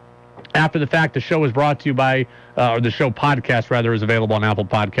 After the fact, the show is brought to you by, or the show podcast, rather, is available on Apple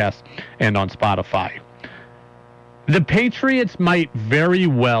Podcasts and on Spotify. The Patriots might very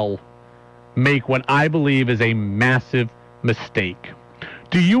well make what I believe is a massive mistake.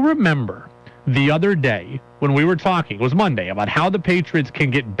 Do you remember the other day when we were talking, it was Monday, about how the Patriots can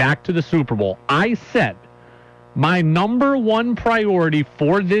get back to the Super Bowl? I said my number one priority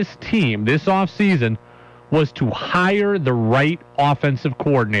for this team this offseason was to hire the right offensive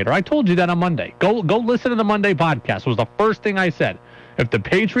coordinator. I told you that on Monday. Go listen to the Monday podcast. It was the first thing I said. If the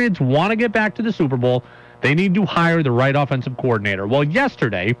Patriots want to get back to the Super Bowl, They need to hire the right offensive coordinator. Well,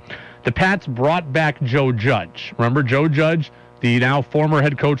 yesterday, the Pats brought back Joe Judge. Remember Joe Judge, the now former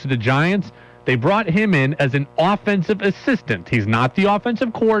head coach of the Giants? They brought him in as an offensive assistant. He's not the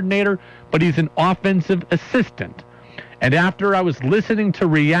offensive coordinator, but he's an offensive assistant. And after I was listening to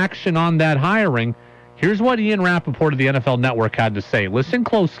reaction on that hiring, here's what Ian Rappaport of the NFL Network had to say. Listen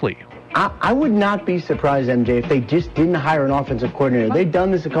closely. I would not be surprised, MJ, if they just didn't hire an offensive coordinator. They've done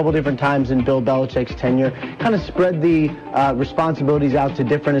this a couple different times in Bill Belichick's tenure, kind of spread the responsibilities out to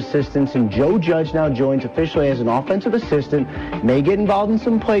different assistants, and Joe Judge now joins officially as an offensive assistant, may get involved in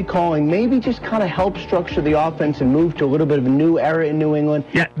some play calling, maybe just kind of help structure the offense and move to a little bit of a new era in New England.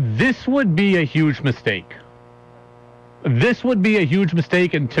 Yeah, this would be a huge mistake. This would be a huge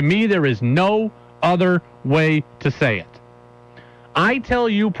mistake, and to me, there is no other way to say it. I tell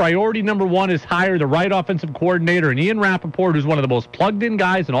you, priority number one is hire the right offensive coordinator. And Ian Rappaport, who's one of the most plugged-in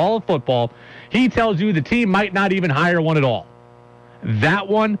guys in all of football, he tells you the team might not even hire one at all. That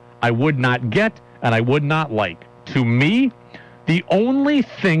one I would not get and I would not like. To me, the only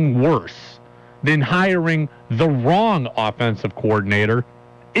thing worse than hiring the wrong offensive coordinator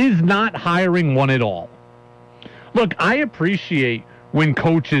is not hiring one at all. Look, I appreciate when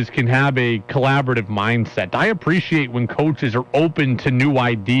coaches can have a collaborative mindset. I appreciate when coaches are open to new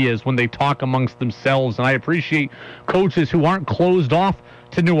ideas, when they talk amongst themselves, and I appreciate coaches who aren't closed off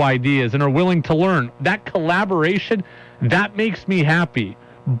to new ideas and are willing to learn. That collaboration, that makes me happy.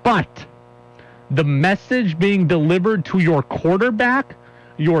 But the message being delivered to your quarterback,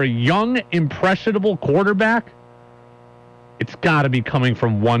 your young, impressionable quarterback, it's got to be coming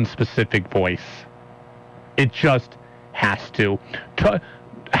from one specific voice. It just has to.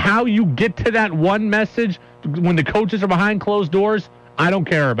 How you get to that one message when the coaches are behind closed doors, I don't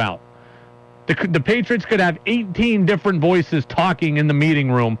care about. The Patriots could have 18 different voices talking in the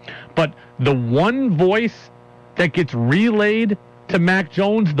meeting room, but the one voice that gets relayed to Mac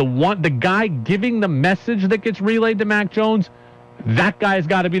Jones, the guy giving the message that gets relayed to Mac Jones, that guy's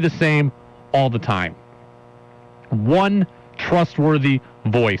got to be the same all the time. One trustworthy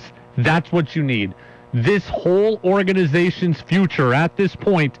voice. That's what you need. This whole organization's future at this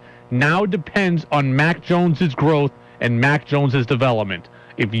point now depends on Mac Jones's growth and Mac Jones's development.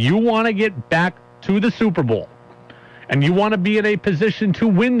 If you want to get back to the Super Bowl and you want to be in a position to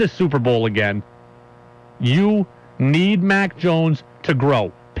win the Super Bowl again, you need Mac Jones to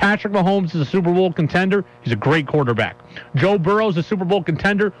grow. Patrick Mahomes is a Super Bowl contender. He's a great quarterback. Joe Burrow is a Super Bowl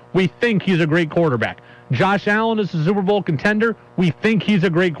contender. We think he's a great quarterback. Josh Allen is a Super Bowl contender. We think he's a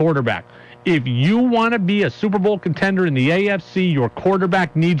great quarterback. If you want to be a Super Bowl contender in the AFC, your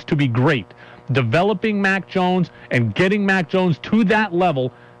quarterback needs to be great. Developing Mac Jones and getting Mac Jones to that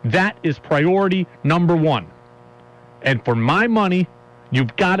level, that is priority number one. And for my money,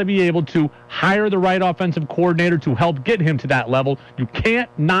 you've got to be able to hire the right offensive coordinator to help get him to that level. You can't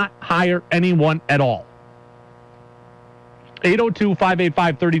not hire anyone at all.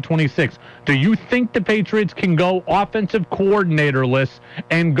 802-585-3026. Do you think the Patriots can go offensive coordinator-less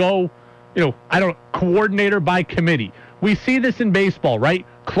and go, coordinator by committee? We see this in baseball, right?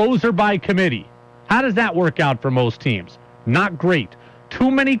 Closer by committee. How does that work out for most teams? Not great. Too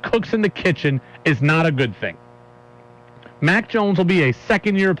many cooks in the kitchen is not a good thing. Mac Jones will be a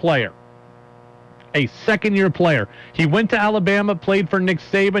second-year player. A second-year player. He went to Alabama, played for Nick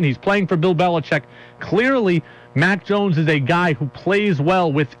Saban. He's playing for Bill Belichick. Clearly, Mac Jones is a guy who plays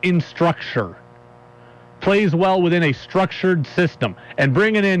well within structure. Plays well within a structured system. And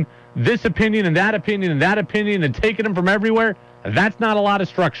bringing in this opinion and that opinion and that opinion and taking them from everywhere, that's not a lot of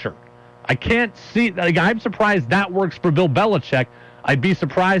structure. I can't see, I'm surprised that works for Bill Belichick. I'd be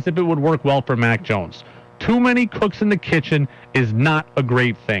surprised if it would work well for Mac Jones. Too many cooks in the kitchen is not a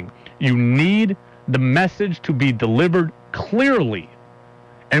great thing. You need the message to be delivered clearly.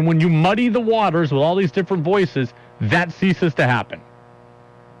 And when you muddy the waters with all these different voices, that ceases to happen.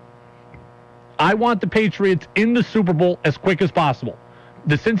 I want the Patriots in the Super Bowl as quick as possible.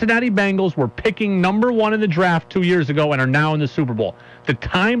 The Cincinnati Bengals were picking number one in the draft 2 years ago and are now in the Super Bowl. The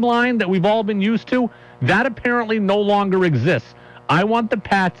timeline that we've all been used to, that apparently no longer exists. I want the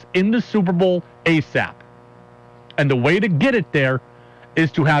Pats in the Super Bowl ASAP. And the way to get it there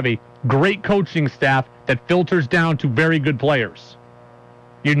is to have a great coaching staff that filters down to very good players.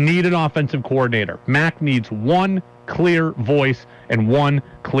 You need an offensive coordinator. Mac needs one clear voice and one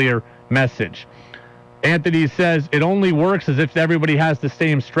clear message. Anthony says it only works as if everybody has the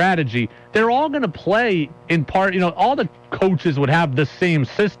same strategy. They're all going to play in part, all the coaches would have the same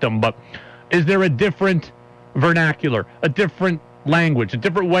system, but is there a different vernacular, a different language, a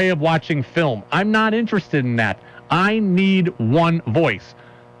different way of watching film? I'm not interested in that. I need one voice.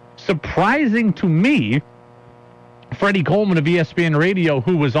 Surprising to me, Freddie Coleman of ESPN Radio,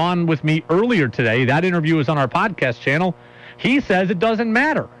 who was on with me earlier today, that interview is on our podcast channel, he says it doesn't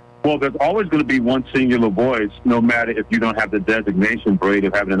matter. Well, there's always going to be one singular voice, no matter if you don't have the designation, Brady,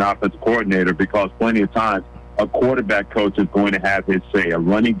 of having an offensive coordinator, because plenty of times a quarterback coach is going to have his say. A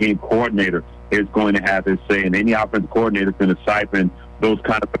running game coordinator is going to have his say, and any offensive coordinator is going to siphon those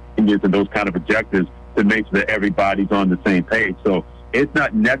kind of opinions and those kind of objectives to make sure that everybody's on the same page. So it's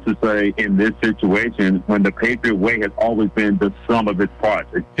not necessary in this situation when the Patriot way has always been the sum of its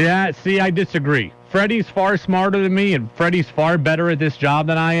parts. Yeah, see, I disagree. Freddie's far smarter than me, and Freddie's far better at this job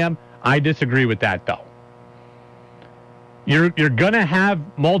than I am. I disagree with that, though. You're going to have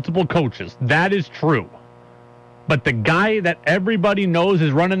multiple coaches. That is true. But the guy that everybody knows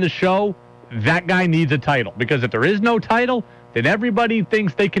is running the show, that guy needs a title. Because if there is no title, then everybody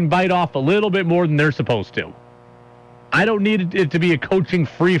thinks they can bite off a little bit more than they're supposed to. I don't need it to be a coaching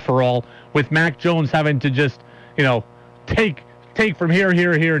free-for-all with Mac Jones having to just, take from here,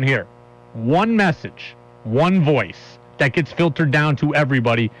 here, here, and here. One message, one voice that gets filtered down to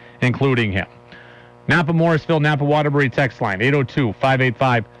everybody, including him. Napa Morrisville, Napa Waterbury text line,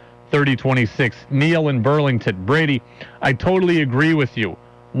 802-585-3026. Neil in Burlington. Brady, I totally agree with you.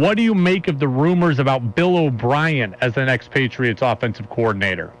 What do you make of the rumors about Bill O'Brien as the next Patriots offensive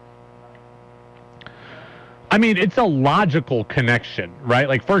coordinator? I mean, it's a logical connection, right?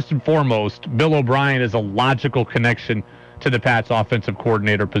 Like, first and foremost, Bill O'Brien is a logical connection to the Pats offensive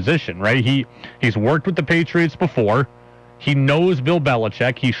coordinator position, right? He's worked with the Patriots before. He knows Bill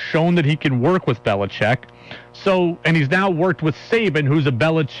Belichick. He's shown that he can work with Belichick. So, and he's now worked with Saban, who's a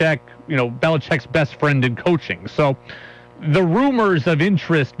Belichick's best friend in coaching. So, the rumors of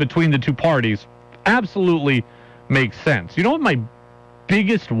interest between the two parties absolutely make sense. You know what my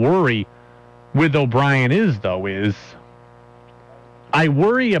biggest worry with O'Brien is I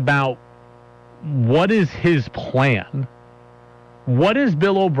worry about what is his plan. What is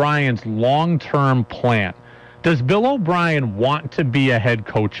Bill O'Brien's long-term plan? Does Bill O'Brien want to be a head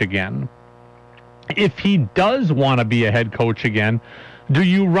coach again? If he does want to be a head coach again, do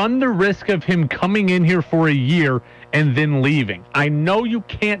you run the risk of him coming in here for a year and then leaving? I know you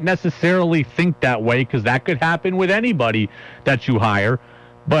can't necessarily think that way because that could happen with anybody that you hire,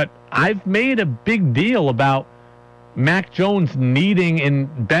 but I've made a big deal about Mac Jones needing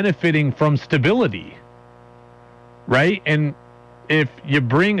and benefiting from stability, right? And if you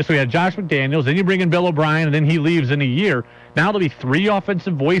so you had Josh McDaniels, then you bring in Bill O'Brien, and then he leaves in a year. Now there'll be 3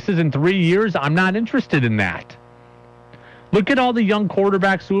 offensive voices in 3 years. I'm not interested in that. Look at all the young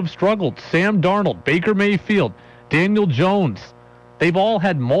quarterbacks who have struggled. Sam Darnold, Baker Mayfield, Daniel Jones. They've all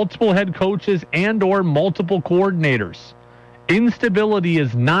had multiple head coaches and or multiple coordinators. Instability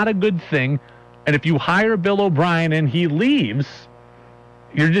is not a good thing, and if you hire Bill O'Brien and he leaves,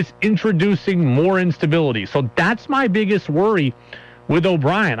 you're just introducing more instability. So that's my biggest worry with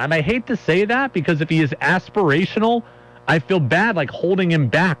O'Brien. And I hate to say that because if he is aspirational, I feel bad like holding him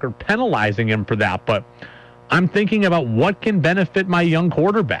back or penalizing him for that. But I'm thinking about what can benefit my young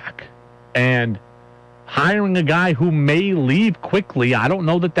quarterback. And hiring a guy who may leave quickly, I don't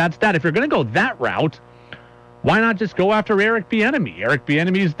know that that's that. If you're going to go that route, why not just go after Eric Bieniemy? Eric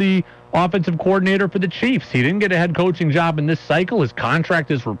Bieniemy is the offensive coordinator for the Chiefs. He didn't get a head coaching job in this cycle. His contract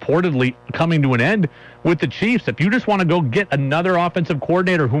is reportedly coming to an end with the Chiefs. If you just want to go get another offensive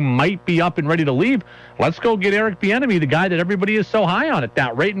coordinator who might be up and ready to leave, let's go get Eric Bieniemy, the guy that everybody is so high on at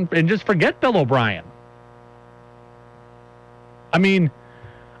that rate, and just forget Bill O'Brien. I mean,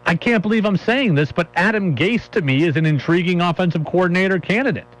 I can't believe I'm saying this, but Adam Gase to me is an intriguing offensive coordinator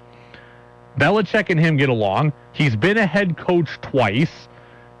candidate. Belichick and him get along. He's been a head coach twice.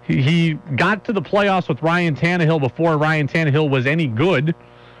 He got to the playoffs with Ryan Tannehill before Ryan Tannehill was any good.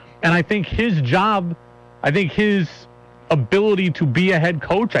 And I think his job, his ability to be a head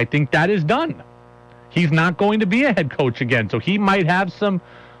coach, I think that is done. He's not going to be a head coach again. So he might have some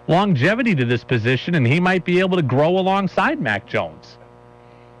longevity to this position, and he might be able to grow alongside Mac Jones.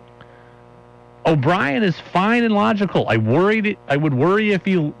 O'Brien is fine and logical. I would worry if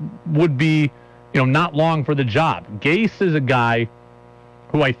he would be, not long for the job. Gase is a guy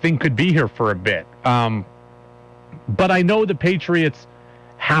who I think could be here for a bit. But I know the Patriots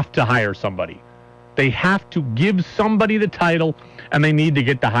have to hire somebody. They have to give somebody the title, and they need to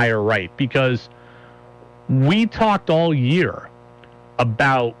get the hire right, because we talked all year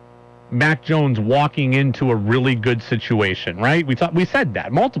about Mac Jones walking into a really good situation, right? We said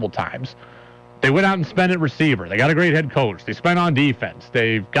that multiple times. They went out and spent at receiver. They got a great head coach. They spent on defense.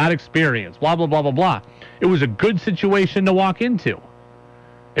 They've got experience, blah, blah, blah, blah, blah. It was a good situation to walk into.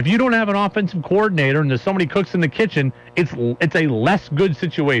 If you don't have an offensive coordinator and there's so many cooks in the kitchen, it's a less good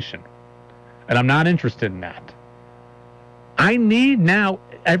situation. And I'm not interested in that. I need now,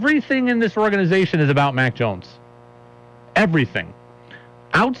 everything in this organization is about Mac Jones. Everything.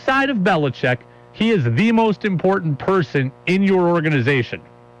 Outside of Belichick, he is the most important person in your organization.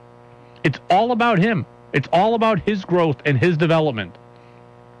 It's all about him. It's all about his growth and his development.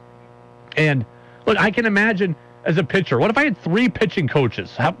 And look, I can imagine as a pitcher, what if I had 3 pitching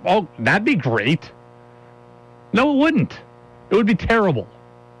coaches? Oh, that'd be great. No, it wouldn't. It would be terrible.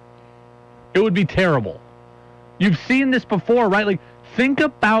 It would be terrible. You've seen this before, right? Like, think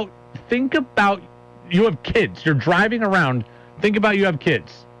about you have kids. You're driving around. Think about you have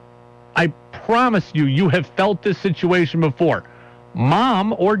kids. I promise you have felt this situation before.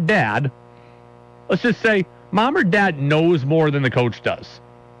 Mom or dad, let's just say mom or dad knows more than the coach does.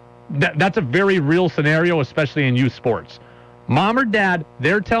 That's a very real scenario, especially in youth sports. Mom or dad,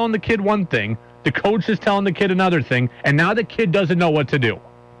 they're telling the kid one thing, the coach is telling the kid another thing, and now the kid doesn't know what to do.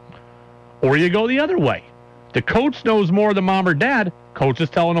 Or you go the other way. The coach knows more than mom or dad. Coach is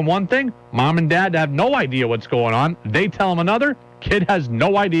telling them one thing. Mom and dad have no idea what's going on. They tell him another. Kid has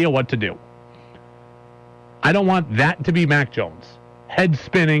no idea what to do. I don't want that to be Mac Jones. Head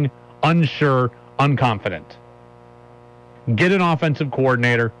spinning, unsure, unconfident. Get an offensive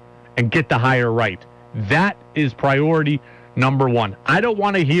coordinator and get the hire right. That is priority number 1. I don't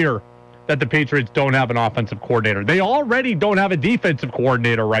want to hear that the Patriots don't have an offensive coordinator. They already don't have a defensive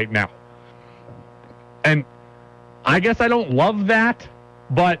coordinator right now. And I guess I don't love that,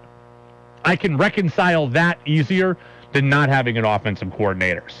 but I can reconcile that easier than not having an offensive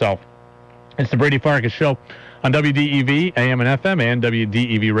coordinator. So it's the Brady Farkas Show on WDEV, AM and FM, and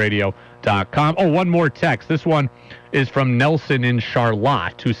WDEVradio.com. Oh, one more text. This one is from Nelson in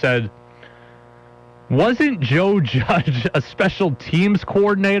Charlotte, who said, wasn't Joe Judge a special teams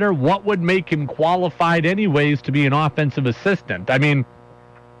coordinator? What would make him qualified anyways to be an offensive assistant? I mean,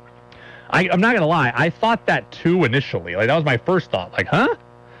 I'm not going to lie. I thought that too initially. Like, that was my first thought. Like, huh?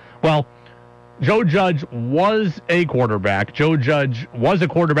 Well, Joe Judge was a quarterback. Joe Judge was a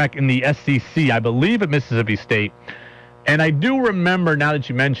quarterback in the SEC, I believe, at Mississippi State. And I do remember, now that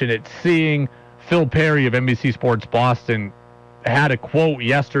you mention it, seeing Phil Perry of NBC Sports Boston had a quote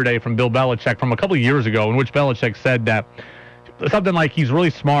yesterday from Bill Belichick from a couple of years ago in which Belichick said that something like he's really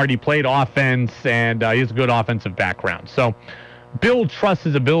smart, he played offense, and he has a good offensive background. So Bill trusts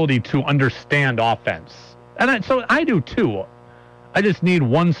his ability to understand offense. And so I do too. I just need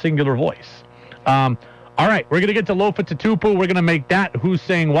one singular voice. All right, we're going to get to Lofa Tatupu. We're going to make that Who's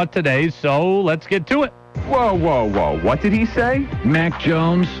Saying What today, so let's get to it. Whoa, whoa, whoa. What did he say? Mac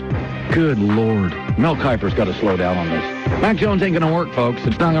Jones? Good Lord. Mel Kiper's got to slow down on this. Mac Jones ain't going to work, folks.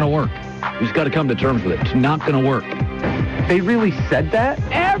 It's not going to work. He's got to come to terms with it. It's not going to work. They really said that?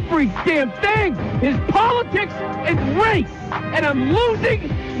 Every damn thing is politics and race, and I'm losing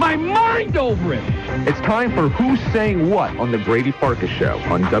my mind over it. It's time for Who's Saying What on the Brady Farkas Show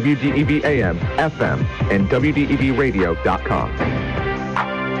on WDEV AM, FM, and WDEVradio.com.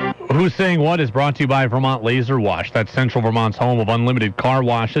 Who's Saying What is brought to you by Vermont Laser Wash. That's Central Vermont's home of unlimited car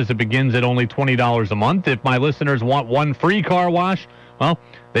washes. It begins at only $20 a month. If my listeners want one free car wash, well,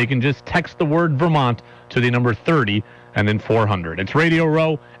 they can just text the word Vermont to the number 30 and then 400. It's Radio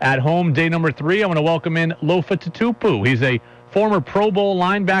Row at home, day number 3. I want to welcome in Lofa Tatupu. He's a former Pro Bowl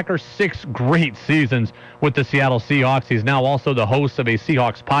linebacker, 6 great seasons with the Seattle Seahawks. He's now also the host of a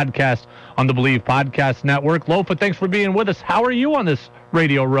Seahawks podcast on the Believe Podcast Network. Lofa, thanks for being with us. How are you on this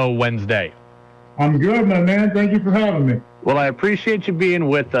Radio Row Wednesday? I'm good, my man. Thank you for having me. Well, I appreciate you being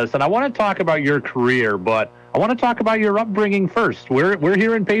with us, and I want to talk about your career, but I want to talk about your upbringing first. We're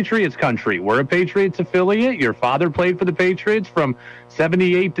here in Patriots country. We're a Patriots affiliate. Your father played for the Patriots from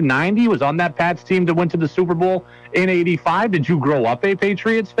 78 to 90, was on that Pats team that went to the Super Bowl in 85. Did you grow up a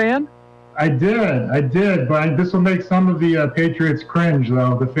Patriots fan? I did, but this will make some of the Patriots cringe,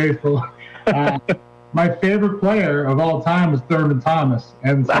 though, the faithful. My favorite player of all time was Thurman Thomas,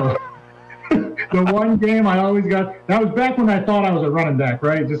 and so the one game I always got, that was back when I thought I was a running back,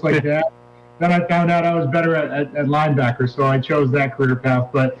 right, just like that. Then I found out I was better at linebacker, so I chose that career path.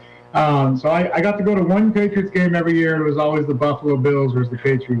 But so I got to go to one Patriots game every year. It was always the Buffalo Bills versus the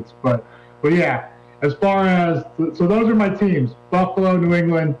Patriots. But yeah, as far as, so those are my teams, Buffalo, New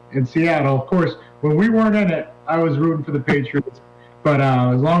England, and Seattle. Of course, when we weren't in it, I was rooting for the Patriots. But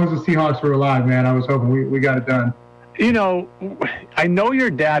as long as the Seahawks were alive, man, I was hoping we got it done. You know, I know your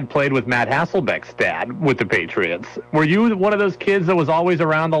dad played with Matt Hasselbeck's dad with the Patriots. Were you one of those kids that was always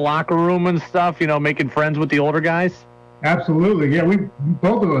around the locker room and stuff, you know, making friends with the older guys? Absolutely. Yeah, we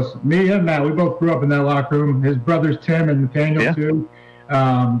both of us, me and Matt, we both grew up in that locker room. His brothers Tim and Nathaniel too.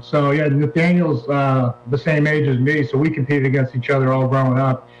 So yeah, Nathaniel's the same age as me, so we competed against each other all growing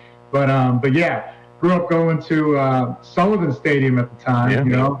up. But yeah, grew up going to Sullivan Stadium at the time,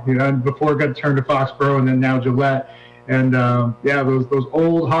 you know, and before it got turned to Foxborough and then now Gillette. And those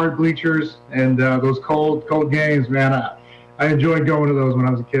old hard bleachers and those cold games, man. I enjoyed going to those when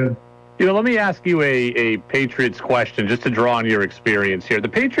I was a kid. You know, let me ask you a Patriots question just to draw on your experience here. The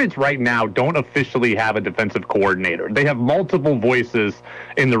Patriots right now don't officially have a defensive coordinator. They have multiple voices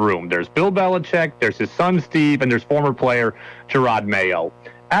in the room. There's Bill Belichick, there's his son Steve, and there's former player Gerard Mayo.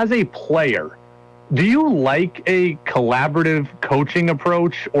 As a player, do you like a collaborative coaching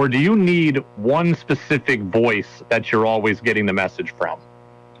approach, or do you need one specific voice that you're always getting the message from?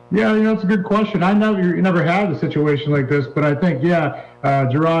 Yeah, you know, it's a good question. You never had a situation like this, but I think,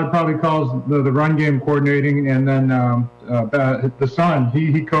 Gerard probably calls the run game coordinating, and then the son,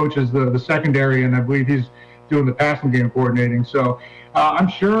 he coaches the secondary, and I believe he's doing the passing game coordinating. So I'm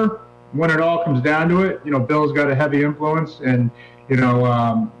sure when it all comes down to it, you know, Bill's got a heavy influence, and, you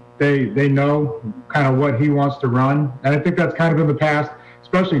know, they know kind of what he wants to run. And I think that's kind of in the past,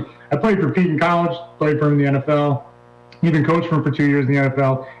 especially I played for Pete in college, played for him in the NFL, even coached for him for 2 years in the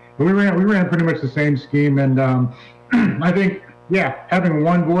NFL. We ran pretty much the same scheme, and I think, having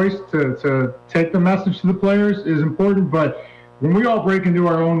one voice to take the message to the players is important. But when we all break into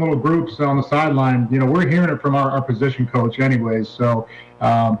our own little groups on the sideline, you know, we're hearing it from our position coach anyways. So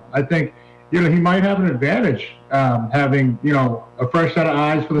I think, you know, he might have an advantage having, you know, a fresh set of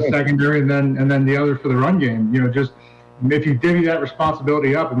eyes for the secondary and then the other for the run game. You know, just if you divvy that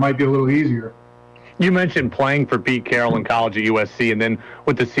responsibility up, it might be a little easier. You mentioned playing for Pete Carroll in college at USC and then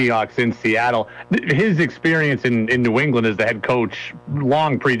with the Seahawks in Seattle. His experience in New England as the head coach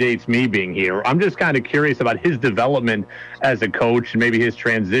long predates me being here. I'm just kind of curious about his development as a coach and maybe his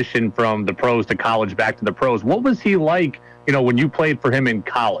transition from the pros to college back to the pros. What was he like, you know, when you played for him in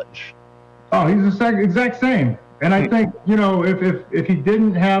college? Oh, he's the exact same. And I think, you know, if he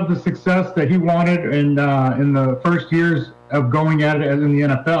didn't have the success that he wanted in the first years of going at it as in the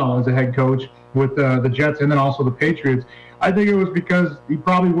NFL as a head coach with the Jets and then also the Patriots, I think it was because he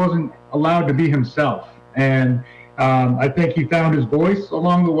probably wasn't allowed to be himself. And I think he found his voice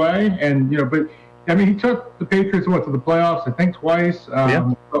along the way. And, you know, but, I mean, he took the Patriots, to the playoffs, I think twice.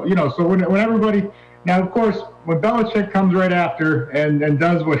 So, you know, so when everybody – now, of course, when Belichick comes right after and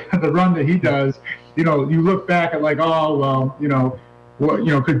does the run that he does, you know, you look back at like, oh, well, you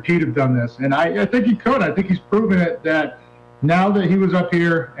know, could Pete have done this? And I think he could. I think he's proven it that now that he was up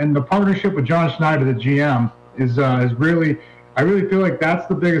here and the partnership with John Schneider, the GM, is really, I really feel like that's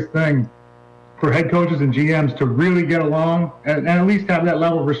the biggest thing for head coaches and GMs to really get along and at least have that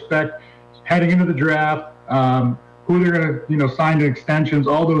level of respect heading into the draft, who they're going to, you know, sign to extensions,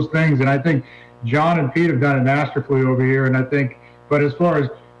 all those things. And I think John and Pete have done it masterfully over here. And I think, but as far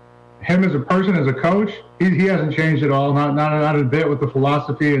as him as a person, as a coach, he hasn't changed at all, not a bit with the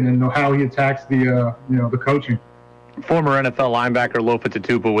philosophy and how he attacks the the coaching. Former NFL linebacker Lofa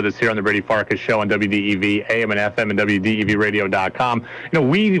Tatupu with us here on the Brady Farkas Show on WDEV, AM and FM, and WDEVradio.com. You know,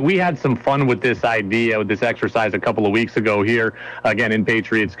 we had some fun with this idea, with this exercise a couple of weeks ago here, again, in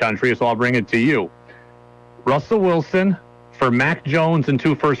Patriots country, so I'll bring it to you. Russell Wilson for Mac Jones and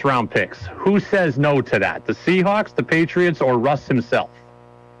 2 first-round picks. Who says no to that? The Seahawks, the Patriots, or Russ himself?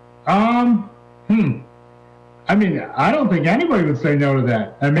 I mean, I don't think anybody would say no to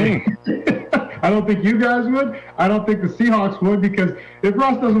that. I mean, I don't think you guys would. I don't think the Seahawks would, because if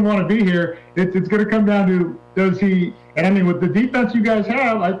Russ doesn't want to be here, it's going to come down to does he. And I mean, with the defense you guys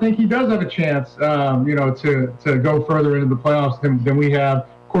have, I think he does have a chance, you know, to go further into the playoffs than we have.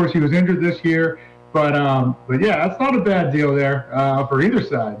 Of course, he was injured this year, but yeah, that's not a bad deal there for either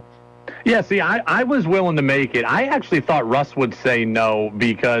side. Yeah, see, I was willing to make it. I actually thought Russ would say no,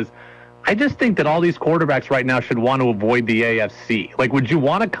 because I just think that all these quarterbacks right now should want to avoid the AFC. Like, would you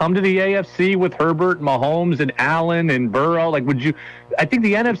want to come to the AFC with Herbert, Mahomes, and Allen and Burrow? Like, would you? I think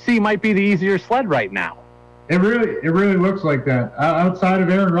the NFC might be the easier sled right now. It really looks like that. Outside of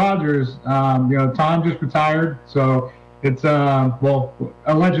Aaron Rodgers, you know, Tom just retired, so it's well,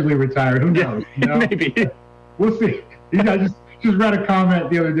 allegedly retired. Who knows? You know? Maybe. We'll see. I just read a comment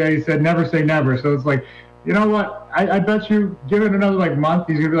the other day. He said, "Never say never." So it's like, you know what? I bet you give it another like month,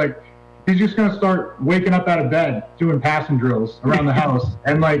 he's gonna be like. He's just going to start waking up out of bed, doing passing drills around the house.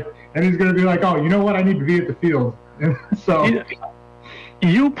 And he's going to be like, oh, you know what? I need to be at the field. And so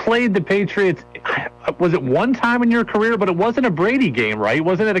you played the Patriots, was it one time in your career, but it wasn't a Brady game, right?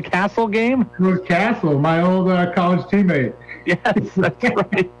 Wasn't it a Castle game? It was Castle, my old college teammate. Yes, that's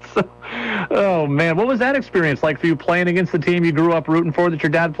right. So, oh, man. What was that experience like for you playing against the team you grew up rooting for that your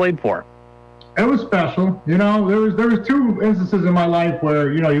dad played for? It was special. You know, there was 2 instances in my life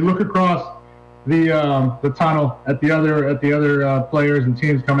where, you know, you look across the tunnel at the other players and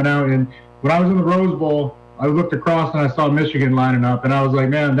teams coming out, and when I was in the Rose Bowl, I looked across and I saw Michigan lining up, and I was like,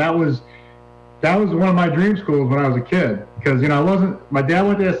 man, that was one of my dream schools when I was a kid. Because, my dad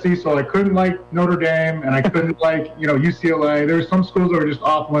went to SC, so I couldn't like Notre Dame, and I couldn't like, UCLA. There were some schools that were just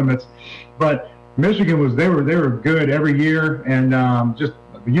off limits. But Michigan they were good every year, and just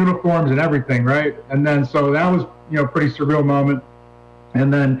the uniforms and everything, right? And then, so that was, pretty surreal moment.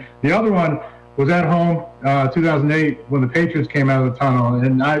 And then the other one was at home, 2008, when the Patriots came out of the tunnel.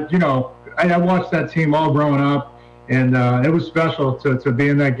 And I watched that team all growing up. And it was special to be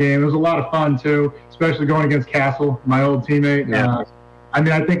in that game. It was a lot of fun, too, especially going against Castle, my old teammate. Yeah.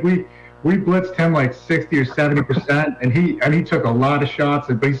 I think we blitzed him like 60 or 70%, and he took a lot of shots.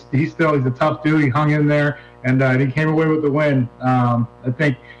 But he's a tough dude. He hung in there, and he came away with the win. I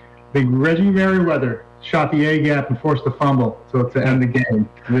think big Reggie Merriweather shot the A-gap and forced the fumble to end the game.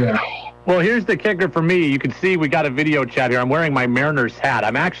 Yeah. Well, here's the kicker for me. You can see we got a video chat here. I'm wearing my Mariners hat.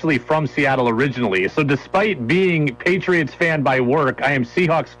 I'm actually from Seattle originally. So despite being Patriots fan by work, I am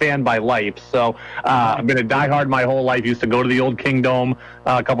Seahawks fan by life. So I've been a diehard my whole life. Used to go to the old Kingdome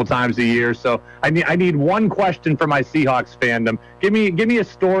a couple times a year. So I need one question for my Seahawks fandom. Give me a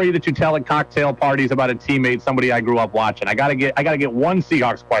story that you tell at cocktail parties about a teammate, somebody I grew up watching. I gotta get one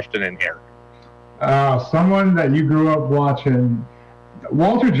Seahawks question in here. Someone that you grew up watching.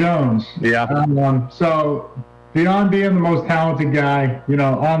 Walter Jones. Yeah. So beyond being the most talented guy,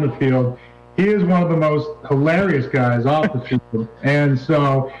 on the field, he is one of the most hilarious guys off the field. And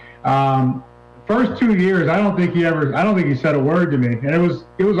so, first 2 years, I don't think he said a word to me, and it was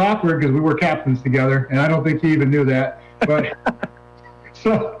awkward because we were captains together, and I don't think he even knew that. But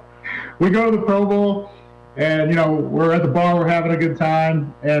so we go to the Pro Bowl, and we're at the bar, we're having a good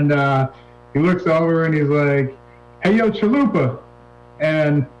time, and he looks over and he's like, "Hey, yo, Chalupa."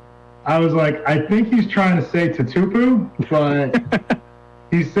 And I was like, I think he's trying to say Tutupu, but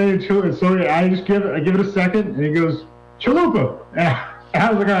he's saying Chalupa. So I give it a second, and he goes, Chalupa. And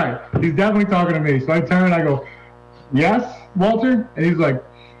I was like, all right, he's definitely talking to me. So I turn and I go, yes, Walter? And he's like,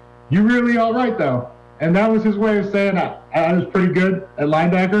 you really all right, though? And that was his way of saying I was pretty good at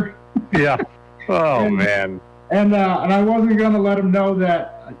linebacker. Yeah. Oh, man. And I wasn't going to let him know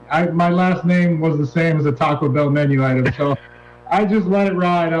that my last name was the same as a Taco Bell menu item. So I just let it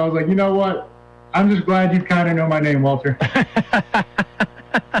ride. I was like, you know what? I'm just glad you kind of know my name, Walter.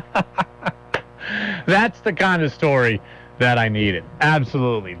 That's the kind of story that I needed.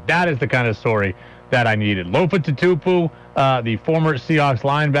 Absolutely. That is the kind of story that I needed. Lofa Tutupu, the former Seahawks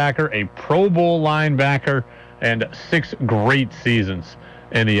linebacker, a Pro Bowl linebacker, and 6 great seasons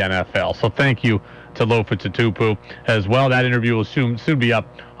in the NFL. So thank you to Lofa Tutupu as well. That interview will soon be up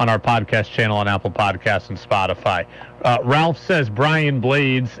on our podcast channel on Apple Podcasts and Spotify. Ralph says Brian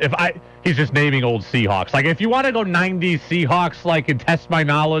Blades. He's just naming old Seahawks. Like, if you want to go 90s Seahawks, like, and test my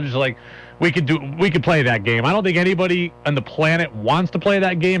knowledge, like, we could play that game. I don't think anybody on the planet wants to play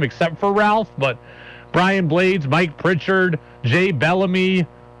that game except for Ralph, but Brian Blades, Mike Pritchard, Jay Bellamy,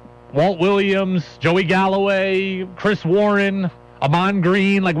 Walt Williams, Joey Galloway, Chris Warren, Amon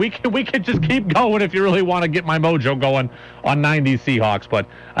Green, like, we could just keep going if you really want to get my mojo going on 90s Seahawks, but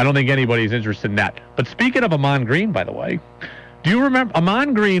I don't think anybody's interested in that. But speaking of Amon Green, by the way, do you remember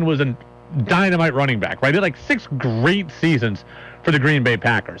Amon Green was a dynamite running back, right? He did like 6 great seasons for the Green Bay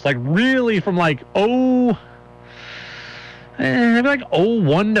Packers. Like, really from like maybe like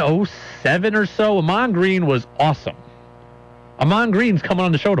 01 to 07 or so. Amon Green was awesome. Amon Green's coming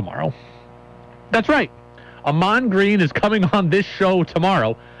on the show tomorrow. That's right. Amon Green is coming on this show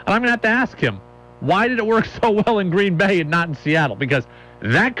tomorrow, and I'm going to have to ask him, why did it work so well in Green Bay and not in Seattle? Because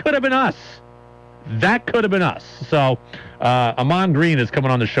that could have been us. That could have been us. So Amon Green is coming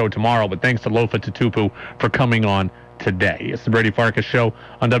on the show tomorrow, but thanks to Lofa Tutupu for coming on today. It's the Brady Farkas Show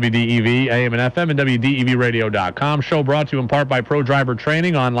on WDEV, AM and FM, and WDEVradio.com. Show brought to you in part by Pro Driver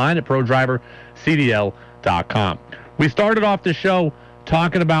Training online at ProDriverCDL.com. We started off the show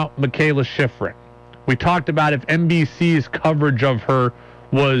talking about Michaela Schifrin. We talked about if NBC's coverage of her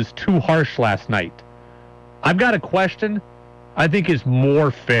was too harsh last night. I've got a question I think is more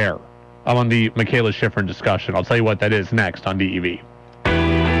fair on the Michaela Schifrin discussion. I'll tell you what that is next on DEV.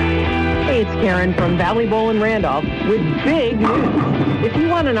 Hey, it's Karen from Valley Bowl in Randolph with big news. If you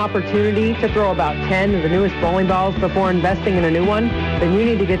want an opportunity to throw about 10 of the newest bowling balls before investing in a new one, then you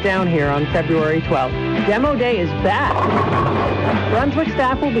need to get down here on February 12th. Demo Day is back. Brunswick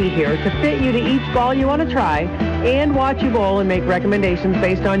staff will be here to fit you to each ball you want to try and watch you bowl and make recommendations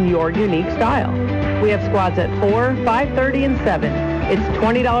based on your unique style. We have squads at 4, 5:30, and 7. It's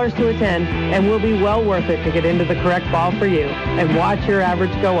 $20 to attend and will be well worth it to get into the correct ball for you and watch your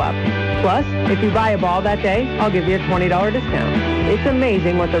average go up. Plus, if you buy a ball that day, I'll give you a $20 discount. It's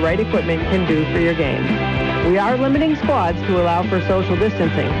amazing what the right equipment can do for your game. We are limiting squads to allow for social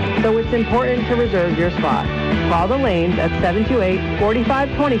distancing, so it's important to reserve your spot. Call the lanes at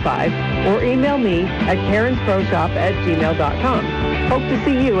 728-4525 or email me at karensproshop@gmail.com. Hope to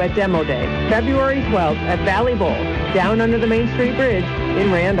see you at Demo Day, February 12th at Valley Bowl, down under the Main Street Bridge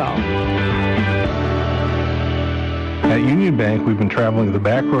in Randolph. At Union Bank, we've been traveling the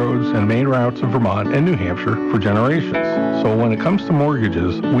back roads and main routes of Vermont and New Hampshire for generations. So when it comes to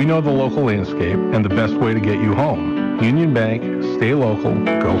mortgages, we know the local landscape and the best way to get you home. Union Bank, stay local,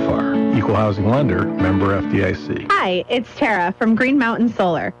 go far. Equal housing lender, member FDIC. Hi, it's Tara from Green Mountain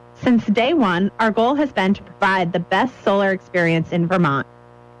Solar. Since day one, our goal has been to provide the best solar experience in Vermont.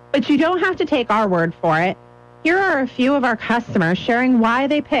 But you don't have to take our word for it. Here are a few of our customers sharing why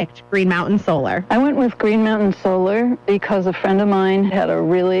they picked Green Mountain Solar. I went with Green Mountain Solar because a friend of mine had a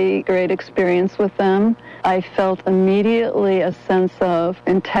really great experience with them. I felt immediately a sense of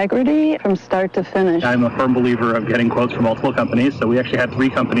integrity from start to finish. I'm a firm believer of getting quotes from multiple companies, so we actually had 3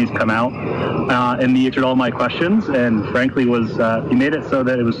 companies come out, and he answered all my questions, and frankly he made it so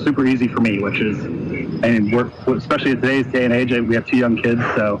that it was super easy for me, which is, especially in today's day and age, we have 2 young kids,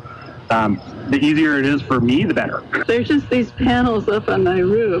 so the easier it is for me, the better. There's just these panels up on my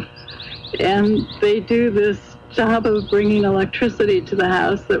roof, and they do this job of bringing electricity to the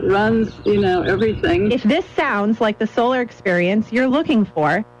house that runs, everything. If this sounds like the solar experience you're looking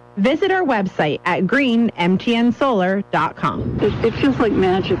for, visit our website at greenmtnsolar.com. It feels like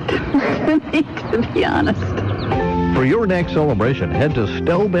magic to me, to be honest. For your next celebration, head to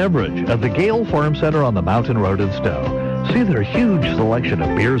Stowe Beverage at the Gale Farm Center on the Mountain Road in Stowe. See their huge selection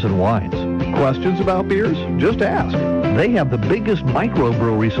of beers and wines. Questions about beers? Just ask. They have the biggest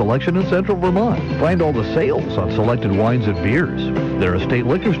microbrewery selection in Central Vermont. Find all the sales on selected wines and beers. They're a state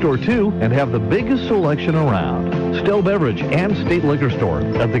liquor store, too, and have the biggest selection around. Stowe Beverage and State Liquor Store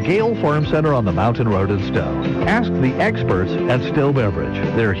at the Gale Farm Center on the Mountain Road in Stowe. Ask the experts at Stowe Beverage.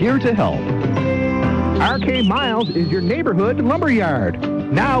 They're here to help. RK Miles is your neighborhood lumberyard.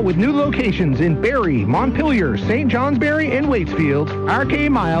 Now with new locations in Barrie, Montpelier, St. Johnsbury, and Waitsfield, RK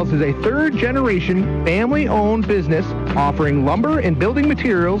Miles is a third-generation, family-owned business offering lumber and building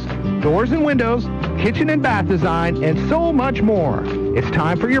materials, doors and windows, kitchen and bath design, and so much more. It's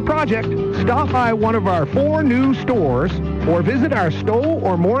time for your project. Stop by one of our 4 new stores or visit our Stowe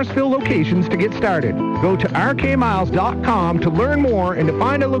or Morrisville locations to get started. Go to rkmiles.com to learn more and to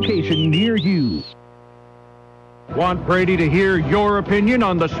find a location near you. Want Brady to hear your opinion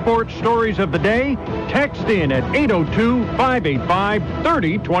on the sports stories of the day? Text in at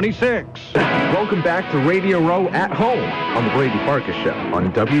 802-585-3026. Welcome back to Radio Row at Home on the Brady Farkas Show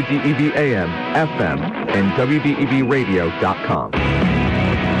on WDEV AM, FM, and WDEVradio.com.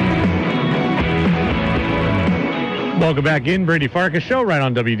 Welcome back in, Brady Farkas Show, right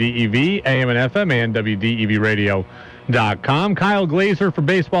on WDEV, AM and FM, and WDEVradio.com. Kyle Glazer from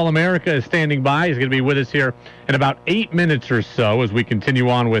Baseball America is standing by. He's going to be with us here in about 8 minutes or so as we continue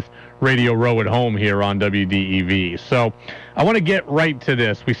on with Radio Row at Home here on WDEV. So I want to get right to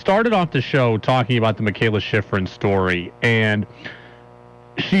this. We started off the show talking about the Michaela Schifrin story, and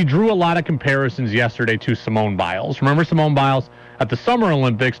she drew a lot of comparisons yesterday to Simone Biles. Remember Simone Biles at the Summer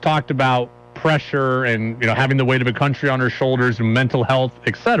Olympics talked about pressure and having the weight of a country on her shoulders and mental health,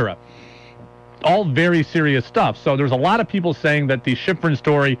 etc. All very serious stuff. So there's a lot of people saying that the Schifrin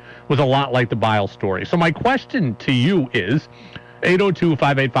story was a lot like the Biles story. So my question to you is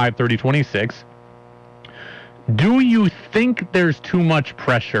 802-585-3026. Do you think there's too much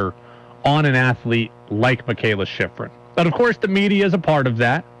pressure on an athlete like Michaela Schifrin? And of course, the media is a part of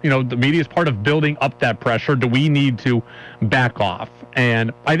that. The media is part of building up that pressure. Do we need to back off?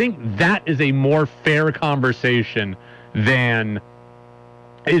 And I think that is a more fair conversation than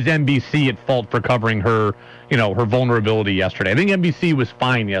is NBC at fault for covering her, her vulnerability yesterday. I think NBC was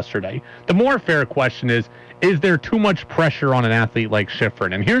fine yesterday. The more fair question is there too much pressure on an athlete like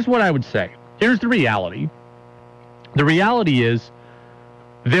Schifrin? And here's what I would say. Here's the reality. The reality is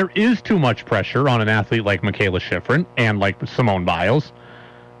there is too much pressure on an athlete like Michaela Schifrin and like Simone Biles.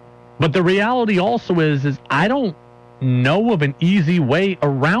 But the reality also is I don't know of an easy way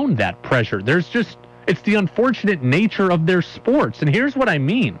around that pressure. It's the unfortunate nature of their sports. And here's what I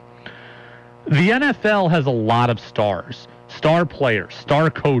mean. The NFL has a lot of stars, star players, star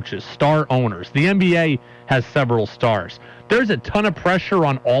coaches, star owners. The NBA has several stars. There's a ton of pressure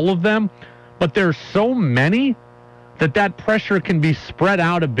on all of them, but there's so many that pressure can be spread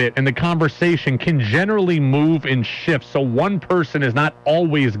out a bit and the conversation can generally move and shift so one person is not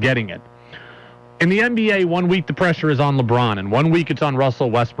always getting it. In the NBA, 1 week the pressure is on LeBron, and 1 week it's on Russell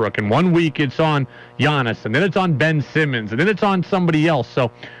Westbrook, and 1 week it's on Giannis, and then it's on Ben Simmons, and then it's on somebody else.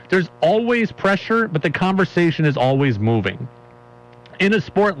 So there's always pressure, but the conversation is always moving. In a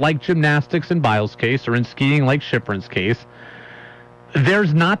sport like gymnastics in Biles' case, or in skiing like Schifrin's case,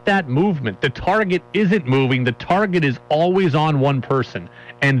 there's not that movement. The target isn't moving. The target is always on one person,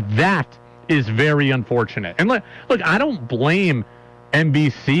 and that is very unfortunate. And look, I don't blame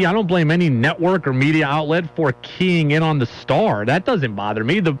NBC. I don't blame any network or media outlet for keying in on the star. That doesn't bother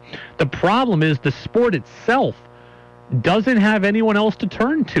me. The problem is the sport itself doesn't have anyone else to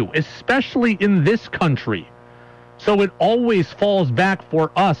turn to, especially in this country. So it always falls back for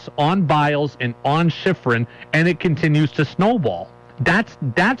us on Biles and on Schifrin, and it continues to snowball. That's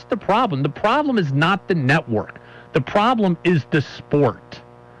the problem. The problem is not the network. The problem is the sport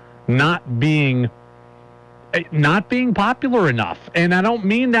not being popular enough. And I don't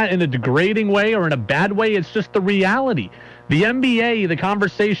mean that in a degrading way or in a bad way. It's just the reality. The NBA, the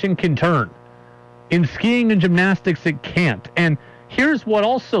conversation can turn. In skiing and gymnastics, it can't. And here's what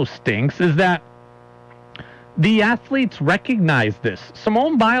also stinks is that the athletes recognize this.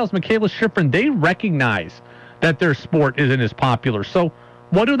 Simone Biles, Michaela Schifrin, they recognize that their sport isn't as popular. So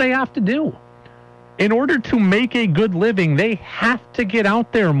what do they have to do? In order to make a good living, they have to get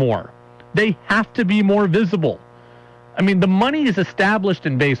out there more. They have to be more visible. I mean, the money is established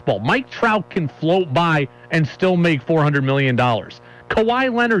in baseball. Mike Trout can float by and still make $400 million.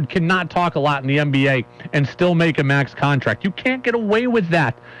 Kawhi Leonard cannot talk a lot in the NBA and still make a max contract. You can't get away with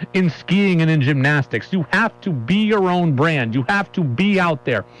that in skiing and in gymnastics. You have to be your own brand. You have to be out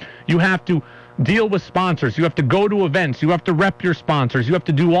there. You have to deal with sponsors. You have to go to events. You have to rep your sponsors. You have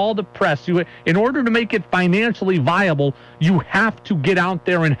to do all the press. In order to make it financially viable, you have to get out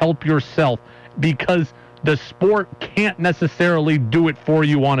there and help yourself, because the sport can't necessarily do it for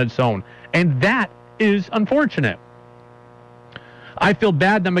you on its own. And that is unfortunate. I feel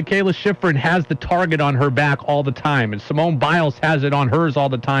bad that Michaela Schifrin has the target on her back all the time, and Simone Biles has it on hers all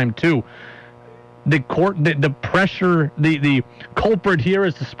the time too. The pressure, the culprit here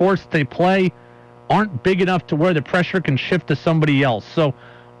is the sports they play aren't big enough to where the pressure can shift to somebody else. So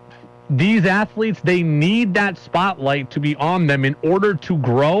these athletes, they need that spotlight to be on them in order to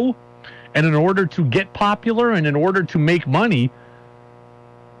grow and in order to get popular and in order to make money.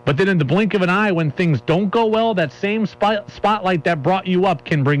 But then in the blink of an eye, when things don't go well, that same spotlight that brought you up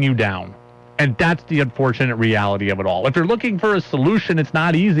can bring you down. And that's the unfortunate reality of it all. If you're looking for a solution, it's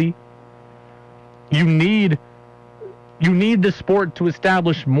not easy. You need the sport to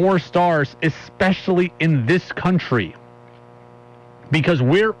establish more stars, especially in this country, because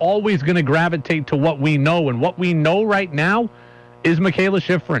we're always going to gravitate to what we know, and what we know right now is Michaela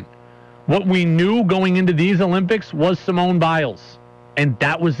Schifrin. What we knew going into these Olympics was Simone Biles, and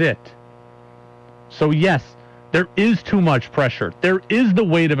that was it. So yes, there is too much pressure. There is the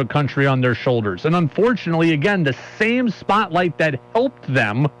weight of a country on their shoulders, and unfortunately, again, the same spotlight that helped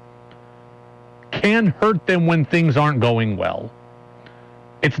them can hurt them when things aren't going well.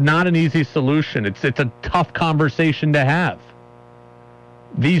 It's not an easy solution. It's a tough conversation to have.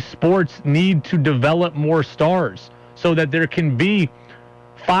 These sports need to develop more stars so that there can be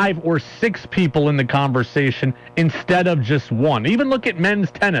 5 or 6 people in the conversation instead of just one. Even look at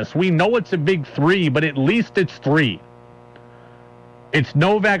men's tennis. We know it's a big 3, but at least it's 3. It's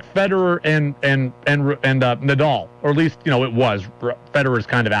Novak, Federer, and Nadal, or at least it was. Federer's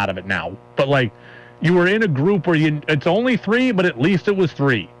kind of out of it now, but you were in a group where it's only 3, but at least it was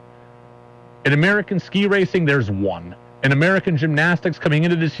 3. In American ski racing, there's 1. In American gymnastics coming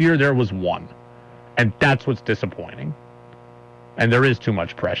into this year, there was 1, and that's what's disappointing. And there is too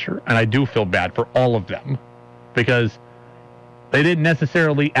much pressure, and I do feel bad for all of them because they didn't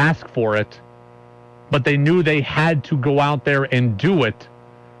necessarily ask for it, but they knew they had to go out there and do it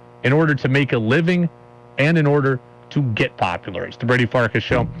in order to make a living and in order to get popular. It's the Brady Farkas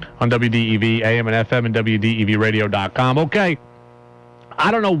Show on WDEV, AM and FM, and WDEVradio.com. Okay,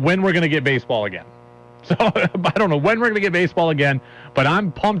 I don't know when we're going to get baseball again. So I don't know when we're going to get baseball again, but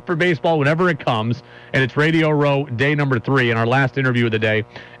I'm pumped for baseball whenever it comes, and it's Radio Row day number 3, and our last interview of the day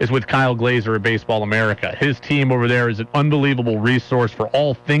is with Kyle Glazer at Baseball America. His team over there is an unbelievable resource for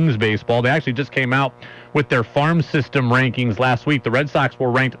all things baseball. They actually just came out with their farm system rankings last week. The Red Sox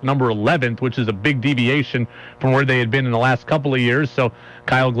were ranked number 11th, which is a big deviation from where they had been in the last couple of years. So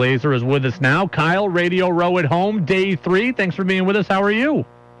Kyle Glazer is with us now. Kyle, Radio Row at home, day 3. Thanks for being with us. How are you?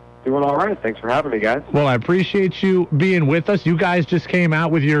 Doing all right. Thanks for having me, guys. Well, I appreciate you being with us. You guys just came out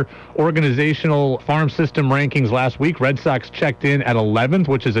with your organizational farm system rankings last week. Red Sox checked in at 11th,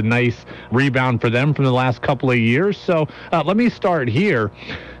 which is a nice rebound for them from the last couple of years. So let me start here.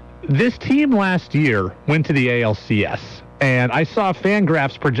 This team last year went to the ALCS, and I saw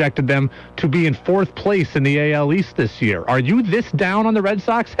Fangraphs projected them to be in 4th place in the AL East this year. Are you this down on the Red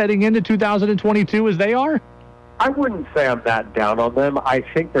Sox heading into 2022 as they are? I wouldn't say I'm that down on them. I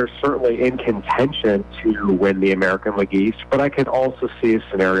think they're certainly in contention to win the American League East, but I could also see a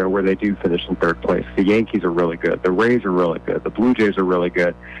scenario where they do finish in 3rd place. The Yankees are really good. The Rays are really good. The Blue Jays are really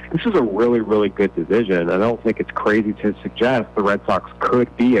good. This is a really, really good division. I don't think it's crazy to suggest the Red Sox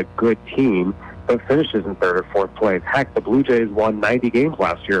could be a good team that finishes in 3rd or 4th place. Heck, the Blue Jays won 90 games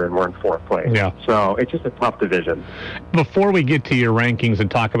last year and were in 4th place. Yeah. So it's just a tough division. Before we get to your rankings and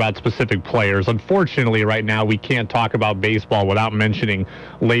talk about specific players, unfortunately right now we can't talk about baseball without mentioning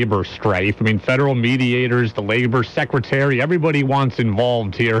labor strife. I mean, federal mediators, the labor secretary, everybody wants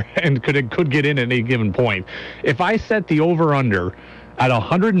involved here and could get in at any given point. If I set the over-under at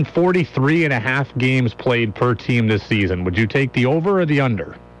 143.5 games played per team this season, would you take the over or the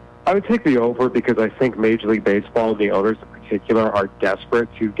under? I would take the over because I think Major League Baseball and the owners in particular are desperate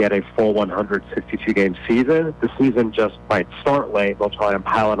to get a full 162-game season. The season just might start late. They'll try and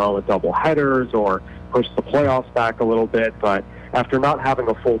pile it on with double headers or push the playoffs back a little bit. But after not having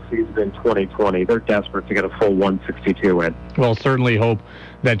a full season in 2020, they're desperate to get a full 162 in. Well, certainly hope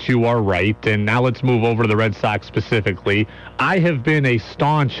that you are right. And now let's move over to the Red Sox specifically. I have been a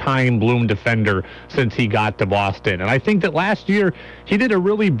staunch Chaim Bloom defender since he got to Boston. And I think that last year he did a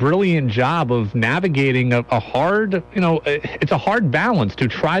really brilliant job of navigating a hard, it's a hard balance to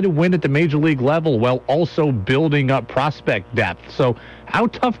try to win at the major league level while also building up prospect depth. So how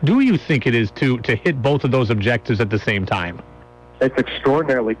tough do you think it is to hit both of those objectives at the same time? It's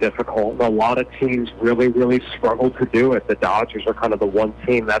extraordinarily difficult. A lot of teams really, really struggle to do it. The Dodgers are kind of the one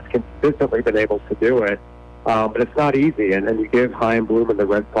team that's consistently been able to do it. But it's not easy. And you give Chaim Bloom and the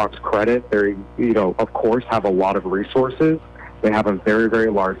Red Sox credit. They, of course, have a lot of resources. They have a very, very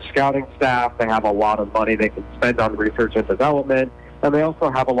large scouting staff. They have a lot of money they can spend on research and development. And they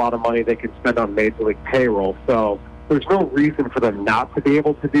also have a lot of money they can spend on Major League payroll. So there's no reason for them not to be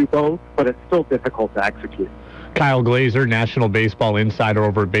able to do both, but it's still difficult to execute. Kyle Glazer, National Baseball Insider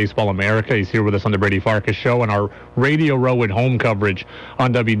over at Baseball America. He's here with us on the Brady Farkas Show and our Radio Row at Home coverage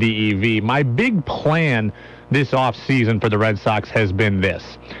on WDEV. My big plan this offseason for the Red Sox has been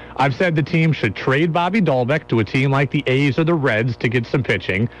this. I've said the team should trade Bobby Dahlbeck to a team like the A's or the Reds to get some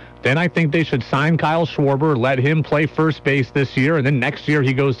pitching. Then I think they should sign Kyle Schwarber, let him play first base this year, and then next year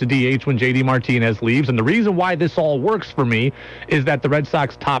he goes to DH when J.D. Martinez leaves. And the reason why this all works for me is that the Red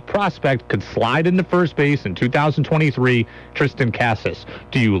Sox top prospect could slide into first base in 2023, Tristan Casas.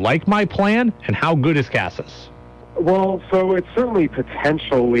 Do you like my plan, and how good is Casas? Well, so it's certainly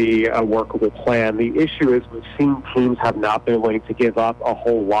potentially a workable plan. The issue is we've seen teams have not been willing to give up a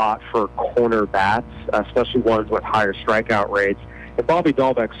whole lot for corner bats, especially ones with higher strikeout rates. And Bobby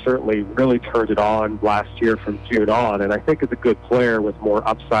Dahlbeck certainly really turned it on last year from June on, and I think is a good player with more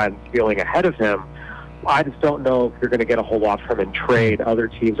upside and ceiling ahead of him. I just don't know if you're going to get a whole lot from him in trade. Other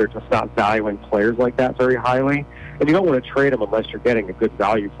teams are just not valuing players like that very highly, and you don't want to trade him unless you're getting a good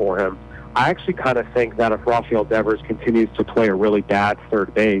value for him. I actually kind of think that if Rafael Devers continues to play a really bad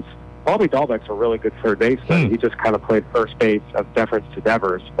third base, Bobby Dahlbeck's a really good third baseman. He just kind of played first base of deference to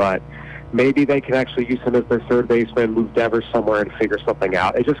Devers, but maybe they can actually use him as their third baseman, move Devers somewhere, and figure something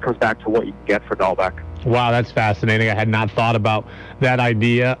out. It just comes back to what you can get for Dahlbeck. Wow, that's fascinating. I had not thought about that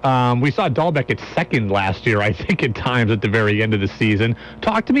idea. We saw Dahlbeck at second last year, I think, at times at the very end of the season.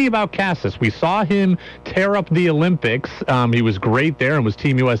 Talk to me about Casas. We saw him tear up the Olympics. He was great there and was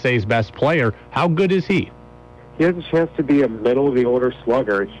Team USA's best player. How good is he? He has a chance to be a middle-of-the-order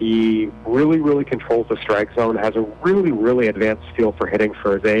slugger. He really, really controls the strike zone, has a really, really advanced feel for hitting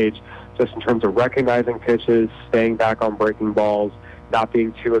for his age, just in terms of recognizing pitches, staying back on breaking balls, not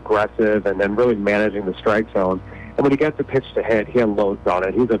being too aggressive, and then really managing the strike zone. And when he gets a pitch to hit, he unloads on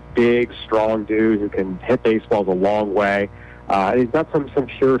it. He's a big, strong dude who can hit baseballs a long way. He's got some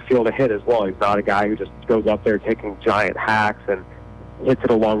pure feel to hit as well. He's not a guy who just goes up there taking giant hacks and hits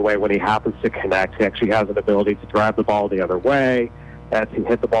it a long way when he happens to connect. He actually has an ability to drive the ball the other way, to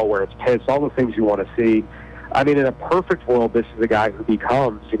hit the ball where it's pitched, all the things you want to see. I mean, in a perfect world, this is a guy who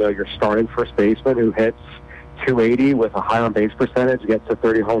becomes, your starting first baseman who hits 280 with a high on-base percentage, gets to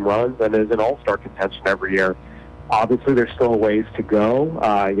 30 home runs, and is in all-star contention every year. Obviously, there's still a ways to go.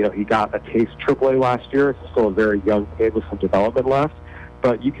 He got a taste AAA last year. It's still a very young kid with some development left.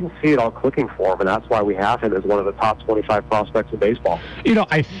 but you can see it all clicking for him, and that's why we have him as one of the top 25 prospects in baseball. You know,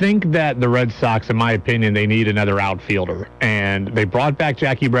 I think that the Red Sox, in my opinion, they need another outfielder, and they brought back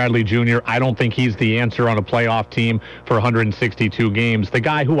Jackie Bradley Jr. I don't think he's the answer on a playoff team for 162 games. The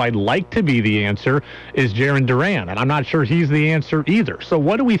guy who I'd like to be the answer is Jarren Duran, and I'm not sure he's the answer either. So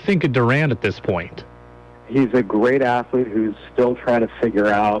what do we think of Duran at this point? He's a great athlete who's still trying to figure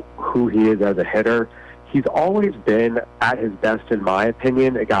out who he is as a hitter. He's always been, at his best, in my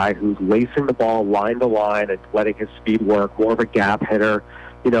opinion, a guy who's lacing the ball line to line and letting his speed work, more of a gap hitter,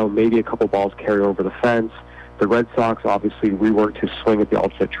 maybe a couple balls carry over the fence. The Red Sox obviously reworked his swing at the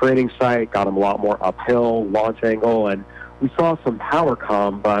alternate training site, got him a lot more uphill, launch angle, and we saw some power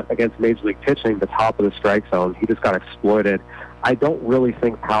come, but against Major League pitching, the top of the strike zone, he just got exploited. I don't really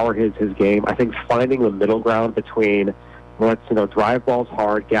think power is his game. I think finding the middle ground between let's, drive balls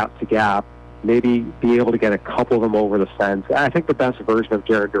hard, gap to gap, maybe be able to get a couple of them over the fence. I think the best version of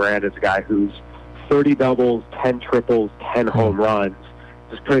Jarren Duran is a guy who's 30 doubles, 10 triples, 10 home runs,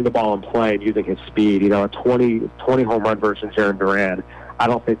 just putting the ball in play and using his speed. A 20 home run version of Jarren Duran. I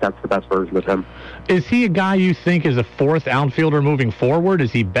don't think that's the best version of him. Is he a guy you think is a fourth outfielder moving forward?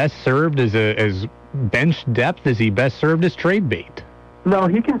 Is he best served as bench depth? Is he best served as trade bait? No,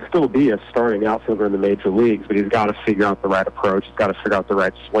 he can still be a starting outfielder in the major leagues, but he's got to figure out the right approach. He's got to figure out the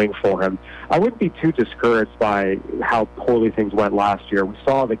right swing for him. I wouldn't be too discouraged by how poorly things went last year. We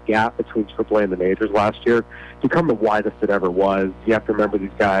saw the gap between AAA and the majors last year become the widest it ever was. You have to remember these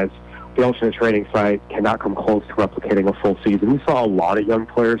guys, the alternate training site cannot come close to replicating a full season. We saw a lot of young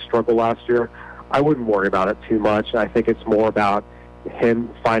players struggle last year. I wouldn't worry about it too much. I think it's more about him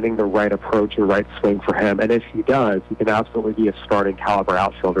finding the right approach and right swing for him. And if he does, he can absolutely be a starting caliber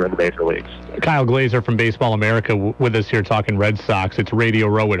outfielder in the major leagues. Kyle Glazer from Baseball America with us here talking Red Sox. It's Radio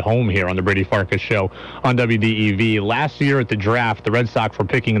Row at home here on the Brady Farkas Show on WDEV. Last year at the draft, the Red Sox were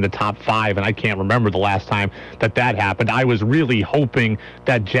picking in the top 5, and I can't remember the last time that happened. I was really hoping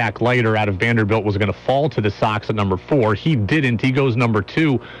that Jack Leiter out of Vanderbilt was going to fall to the Sox at number 4. He didn't. He goes number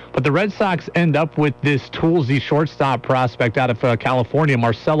 2. But the Red Sox end up with this toolsy shortstop prospect out of California,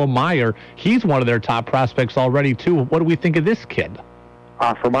 Marcelo Meyer. He's one of their top prospects already, too. What do we think of this kid?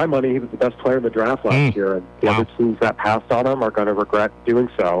 For my money, he was the best player in the draft last year, and the other teams that passed on him are going to regret doing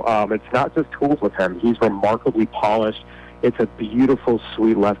so. It's not just tools with him. He's remarkably polished. It's a beautiful,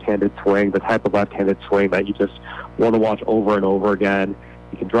 sweet left-handed swing, the type of left-handed swing that you just want to watch over and over again.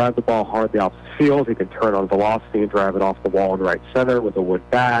 He can drive the ball hard the opposite field. He can turn on velocity and drive it off the wall in right center with a wood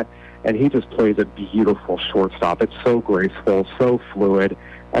bat. And he just plays a beautiful shortstop. It's so graceful, so fluid.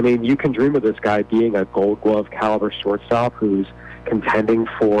 I mean, you can dream of this guy being a Gold Glove caliber shortstop who's contending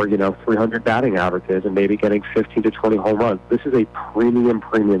for, 300 batting averages and maybe getting 15 to 20 home runs. This is a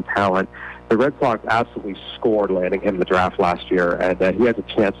premium talent. The Red Sox absolutely scored landing him in the draft last year, and he has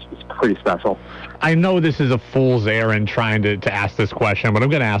a chance. It's pretty special. I know this is a fool's errand trying to ask this question, but I'm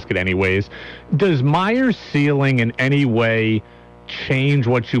going to ask it anyways. Does Meyer's ceiling in any way change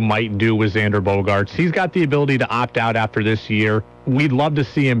what you might do with Xander Bogaerts? He's got the ability to opt out after this year. We'd love to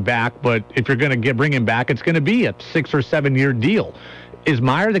see him back, but if you're going to bring him back, it's going to be a 6 or 7 year deal. Is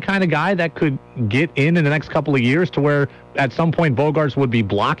Meyer the kind of guy that could get in the next couple of years to where at some point Bogaerts would be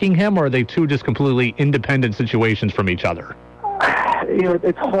blocking him, or are they two just completely independent situations from each other?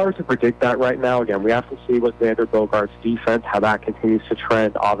 It's hard to predict that right now. Again, we have to see what Xander Bogaerts' defense, how that continues to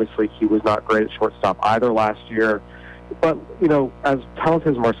trend. Obviously, he was not great at shortstop either last year. But, as talented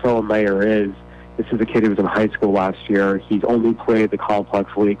as Marcelo Meyer is, this is a kid who was in high school last year. He's only played the complex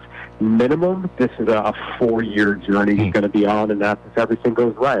leagues. Minimum, this is a 4-year journey he's going to be on, and that's if everything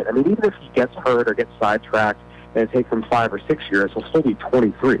goes right. I mean, even if he gets hurt or gets sidetracked and it takes him 5 or 6 years, he'll still be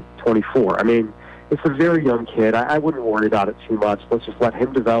 23, 24. I mean, it's a very young kid. I wouldn't worry about it too much. Let's just let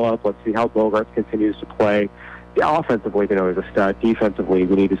him develop. Let's see how Bogaerts continues to play. Offensively, he's a stud. Defensively,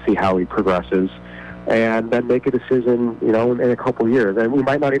 we need to see how he progresses. And then make a decision, in a couple of years. And we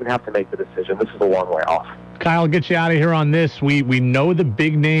might not even have to make the decision. This is a long way off. Kyle, get you out of here on this. We know the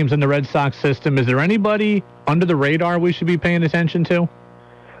big names in the Red Sox system. Is there anybody under the radar we should be paying attention to?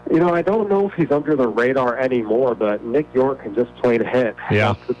 I don't know if he's under the radar anymore, but Nick York can just plain hit.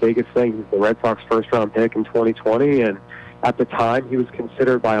 Yeah. That's the biggest thing. He's the Red Sox first-round pick in 2020, and at the time he was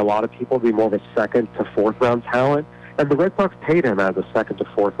considered by a lot of people to be more of a second- to fourth-round talent. And the Red Sox paid him as a second- to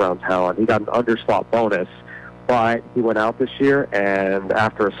fourth-round talent. He got an underslot bonus, but he went out this year, and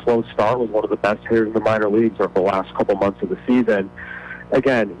after a slow start, was one of the best hitters in the minor leagues over the last couple months of the season.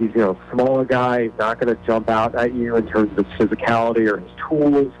 Again, he's a smaller guy. He's not going to jump out at you in terms of his physicality or his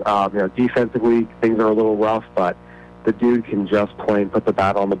tools. Defensively, things are a little rough, but the dude can just plain put the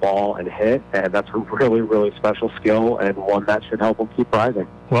bat on the ball and hit, and that's a really, really special skill and one that should help him keep rising.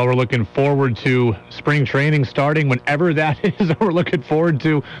 Well, we're looking forward to spring training starting whenever that is. We're looking forward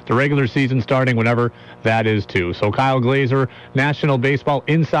to the regular season starting whenever that is, too. So Kyle Glaser, National Baseball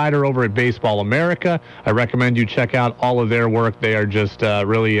Insider over at Baseball America. I recommend you check out all of their work. They are just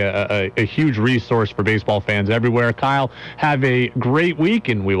really a huge resource for baseball fans everywhere. Kyle, have a great week,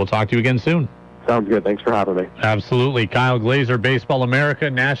 and we will talk to you again soon. Sounds good. Thanks for having me. Absolutely. Kyle Glaser, Baseball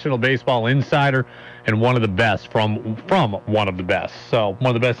America, National Baseball Insider, and one of the best from one of the best. So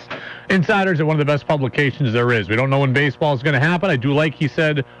one of the best insiders and one of the best publications there is. We don't know when baseball is going to happen. I do like he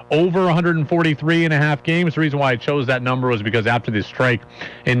said over 143 and a half games. The reason why I chose that number was because after the strike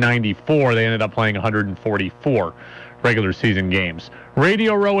in 94, they ended up playing 144 regular season games.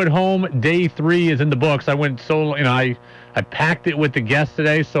 Radio Row at Home, day 3 is in the books. I went solo, I packed it with the guests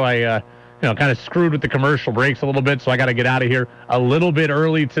today, so I kind of screwed with the commercial breaks a little bit, so I got to get out of here a little bit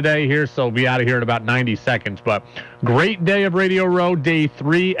early today here, so I'll be out of here in about 90 seconds. But great day of Radio Row, day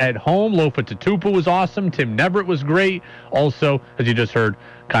 3 at home. Lofa Tatupu was awesome. Tim Neverett was great. Also, as you just heard,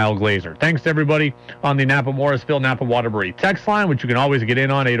 Kyle Glaser. Thanks to everybody on the Napa Morrisville, Napa Waterbury text line, which you can always get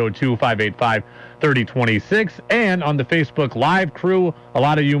in on, 802-585-3026, and on the Facebook Live crew. A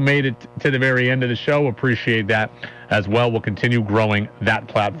lot of you made it to the very end of the show. Appreciate that as well. We'll continue growing that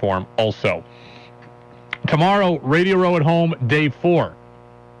platform also. Tomorrow, Radio Row at Home, day 4.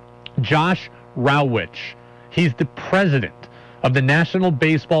 Josh Rowich. He's the president of the National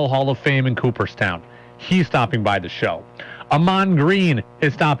Baseball Hall of Fame in Cooperstown. He's stopping by the show. Amon Green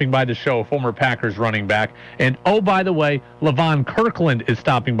is stopping by the show, former Packers running back. And, oh, by the way, Levon Kirkland is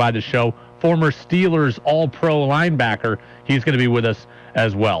stopping by the show, former Steelers All-Pro linebacker. He's going to be with us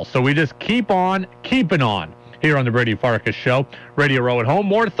as well. So we just keep on keeping on here on the Brady Farkas Show. Radio Row at Home.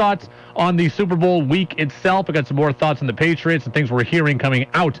 More thoughts on the Super Bowl week itself. I got some more thoughts on the Patriots and things we're hearing coming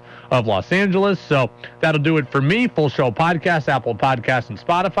out of Los Angeles. So that'll do it for me. Full show podcast, Apple Podcasts, and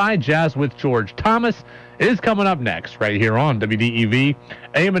Spotify. Jazz with George Thomas is coming up next right here on WDEV,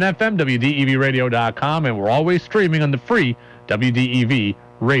 AM and FM, WDEVradio.com, and we're always streaming on the free WDEV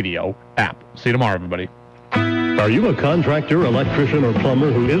radio app. See you tomorrow, everybody. Are you a contractor, electrician, or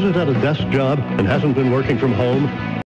plumber who isn't at a desk job and hasn't been working from home?